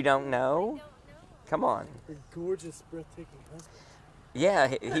 You don't know? Come on. Your gorgeous, breathtaking husband. Yeah,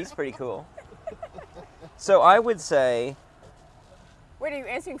 he's pretty cool. So I would say, Wait, are you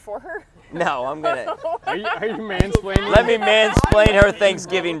answering for her? no, I'm gonna. Are you mansplaining? Let me mansplain her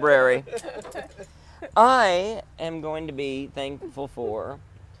Thanksgiving, Brary. I am going to be thankful for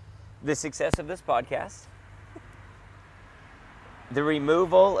the success of this podcast, the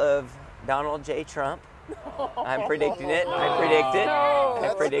removal of Donald J. Trump. I'm predicting it. I predict it.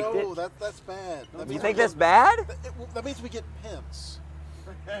 I predict it. That's bad. That You means think we that's get- bad? That means we get Pence.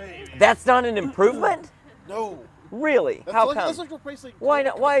 That's not an improvement? No. Really? That's How like, come? That's like replacing. Why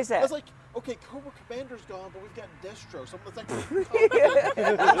Cobra not? Why is that? That's like, okay, Cobra Commander's gone, but we've got Destro. Someone that's actually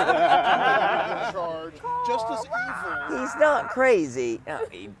in charge, just as evil. He's not crazy.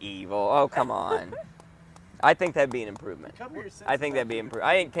 Evil. Oh, come on. I think that'd be an improvement. I think that'd be improvement.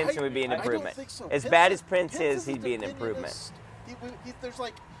 I think Kenson would be an I don't improvement. think so. As Pence bad as Prince Pence is, he'd be an improvement. There's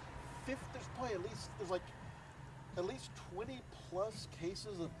like, there's probably at least 20 plus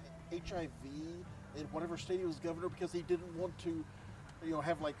cases of HIV in whatever state he was governor because he didn't want to,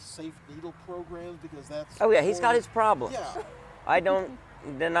 have like safe needle programs because that's. Oh yeah, he's got his problems. Yeah. I don't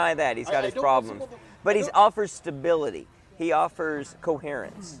deny that. He's got I his don't problems. want some of them- But I he don't- offers stability. He offers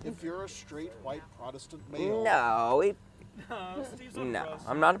coherence. If you're a straight white Protestant male. No, Steve's no,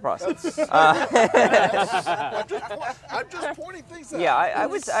 I'm not a Protestant. I'm just pointing things out. Yeah, I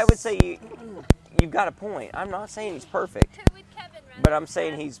would say you've got a point. I'm not saying he's perfect, but I'm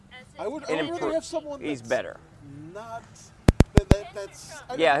saying he's I would an rather improve. have someone He's that's better. not. That's.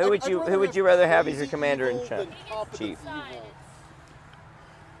 Yeah, who would you rather have as your crazy commander in evil chief? than competent evil.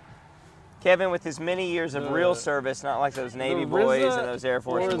 Kevin, with his many years of real service, not like those Navy the boys RZA and those Air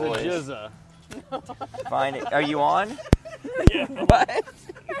Force or the boys. Jizza? Find it. Are you on? Yeah. What?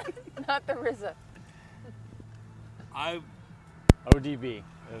 Not the RZA. ODB.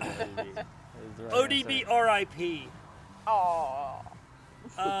 ODB RIP. Oh.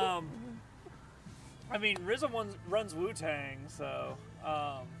 I mean, RZA runs Wu-Tang, so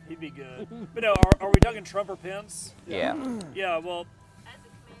he'd be good. But no, are we talking Trump or Pence? Yeah. Yeah, well, As a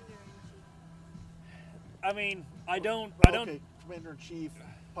commander-in-chief. I mean, I don't. Okay, Commander in Chief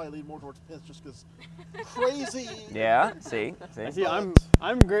probably lean more towards Pence just because crazy. Yeah. See. See, I'm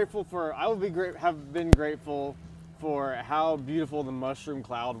grateful for. I would be great. Have been grateful for how beautiful the mushroom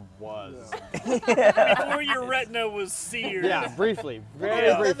cloud was. Before your retina was seared. Yeah, briefly, very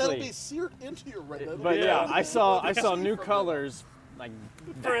Yeah. briefly. That'll be seared into your retina. But yeah, I saw new colors like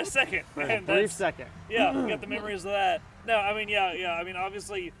For a second. for a Man, brief that's- second. Yeah, we got the memories of that. No, I mean, yeah. I mean,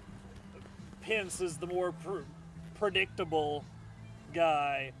 obviously, Pence is the more predictable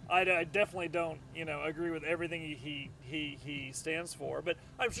guy. I definitely don't, agree with everything he stands for. But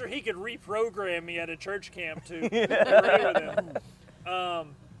I'm sure he could reprogram me at a church camp to agree with him.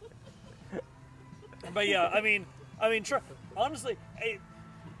 But yeah, I mean, honestly, hey,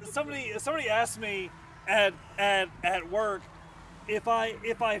 somebody asked me at work if I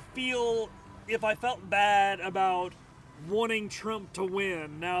felt bad about wanting Trump to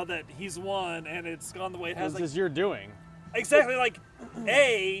win now that he's won and it's gone the way it has. This is your doing. Exactly, like,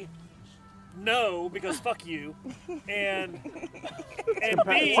 no, because fuck you, and B,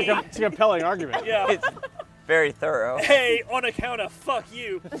 It's a compelling argument. yeah, It's very thorough. A, on account of fuck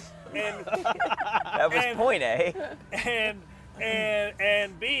you, and That was and- point A. and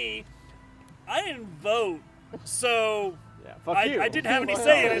B, I didn't vote, so Yeah, fuck you. I didn't have any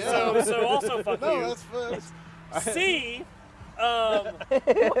say in it, so also fuck No, you. that's C,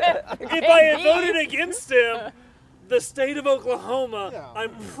 if I had voted against him, the state of Oklahoma, Yeah.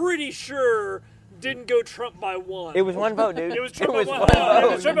 I'm pretty sure, didn't go Trump by one. It was one vote, dude. It was Trump by was one one vote. vote.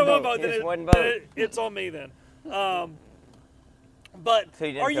 It was Trump by one vote. It Then was it- one then vote. it's on me then. But So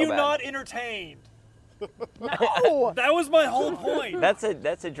you didn't are feel you bad. not entertained? No. That was my whole point. That's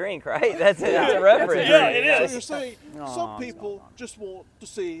a drink, right? That's a reference. Yeah, it So is. you're saying Aw, some people just want to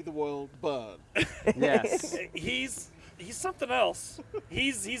see the world burn. Yes. He's he's something else.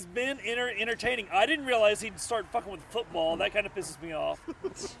 He's been entertaining. I didn't realize he'd start fucking with football. That kind of pisses me off.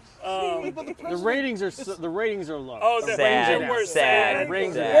 The ratings are low. Oh, the Sad, ratings are worse. sad,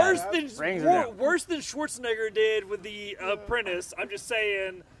 Ratings are sad. Ratings are down. Worse than Schwarzenegger did with The Apprentice. I'm just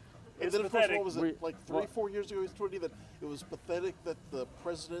saying. And It's then, of course, pathetic. what was it, like 4 years ago, he was tweeting that it was pathetic that the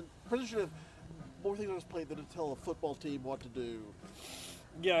president should have more things on his plate than to tell a football team what to do.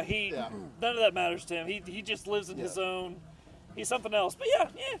 Yeah, none of that matters to him. He just lives in his own. He's something else. But yeah.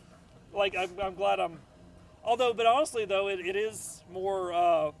 Like I'm glad I'm. But honestly though, it is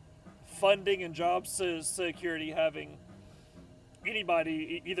more funding and job security having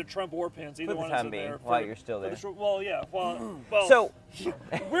anybody, either Trump or Pence, either For the one time is in being, there. while you're still there. Well, yeah. Well, So,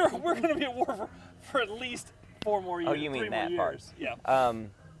 we're going to be at war for at least 4 more years. oh, you mean 3 that more part? years. Yeah.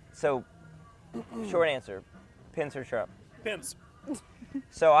 So, short answer: Pence or Trump? Pence.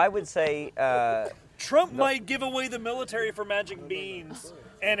 So I would say, Trump might give away the military for magic beans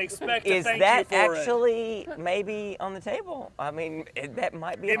and expect to is thank that you for it. actually maybe on the table? I mean, that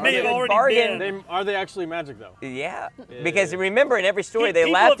might be It a may have good already bargain. been. Are they actually magic though? Yeah, because remember in every story they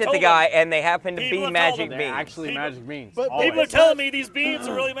People laughed have at the told guy them. and they happened to People be have told magic them. They're beans. actually People- magic beans. But- always. People are telling me these beans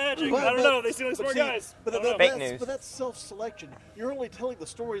are really magic. I don't know. They seem like but smart see, guys. But, I don't know. Fake that's, news. but that's self-selection. You're only telling the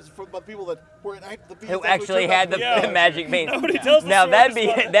stories from the people that were the beans Who actually turned out had to the be Yeah. magic beans? Nobody tells the Now stories that'd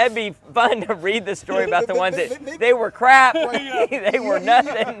about it. that'd be fun to read the story about the ones that Maybe- they were crap, Right. they were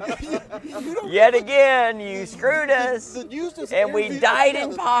nothing. You don't Yet again, you screwed us, The news doesn't and we interview- died yeah, in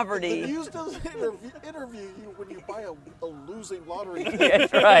the poverty. news doesn't interview you when you buy a losing lottery.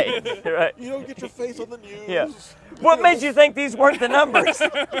 That's right. Right. You don't get your face on the news. Yeah. What made you think these weren't the numbers?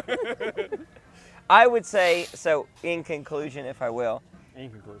 I would say so. In conclusion, if I will, In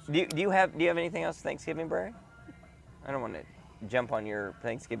conclusion. do you have anything else Thanksgiving Brary? I don't want to jump on your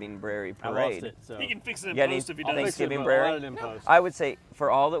Thanksgiving Brary I parade. lost it. So He can fix it in You got any post if he Thanksgiving does. Thanksgiving I'll Brary? add it in post. I would say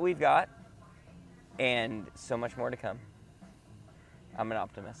for all that we've got, and so much more to come. I'm an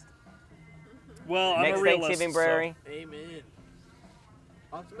optimist. Well, I'm Next a realist. Thanksgiving so- Brary, Amen.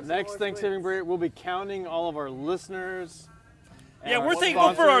 Optimism Next always Thanksgiving wins. break, we'll be counting all of our listeners. and Yeah, our we're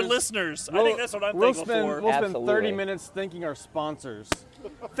thankful for our sponsors. listeners. I We'll- think that's what I'm we'll thankful spend, for. We'll spend Absolutely. 30 minutes thanking our sponsors.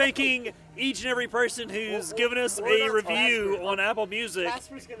 Thanking each and every person who's given us we're a not review Casper. on Apple Music.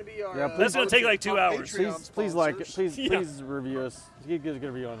 Casper's gonna be our. Yeah, That's gonna take like 2 hours. Patreon Please like it. sponsors. Please review us. Give us a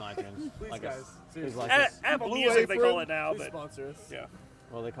good review on iTunes. Please, Like guys. us. Please Seriously. like A- us. Apple Blue Music they Apron, call it now, Please but sponsor us. yeah,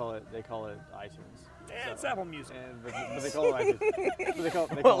 Well, they call it iTunes. it's Apple Music. But they call it iTunes. But they call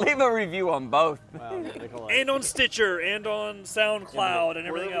well, it. leave a review on both. Well, they call it. And on Stitcher and on SoundCloud and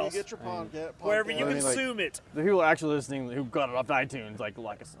everything Wherever else. you get your podcast. Wherever you I mean, like- consume it. The people actually listening who got it off iTunes, like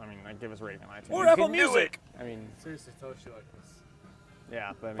us. I mean, like give us a rating on iTunes. Or Apple can do Music. I mean, Seriously, tell us you like this.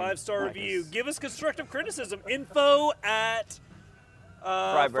 yeah. But I mean, 5-star like review. us. Give us constructive criticism. Info at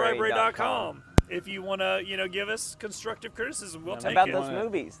fryberry.com. If you want to, give us constructive criticism, we'll take About it. those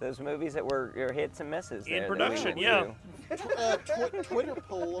movies that were hits and misses. In there that we production, went yeah. through. Twitter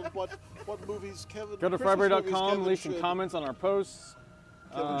poll of what movies Kevin. Go to Christmas movies fryberry.com, Kevin leave some should- comments on our posts.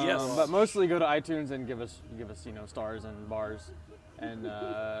 Yes. But mostly go to iTunes and give us stars and bars and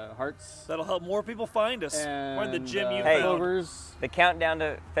hearts That'll help more people find us. and Find the gem you Hey. found. clovers. The countdown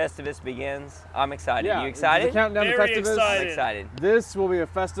to Festivus begins. I'm excited. Yeah, You excited? The countdown to Very Festivus. excited. I'm excited. This will be a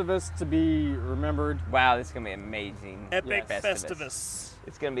Festivus to be remembered. Wow, this is gonna be amazing. Epic Yes. Festivus.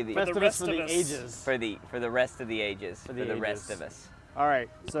 It's gonna be the the Festivus rest for of the us. ages. for the rest of the ages for the the rest ages. of us. All right,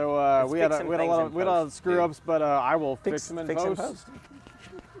 so Let's we had fix a some we had a things lot in of, we had a lot of post, screw dude. ups, but I will fix them in Fix and post.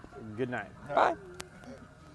 Good night. Bye.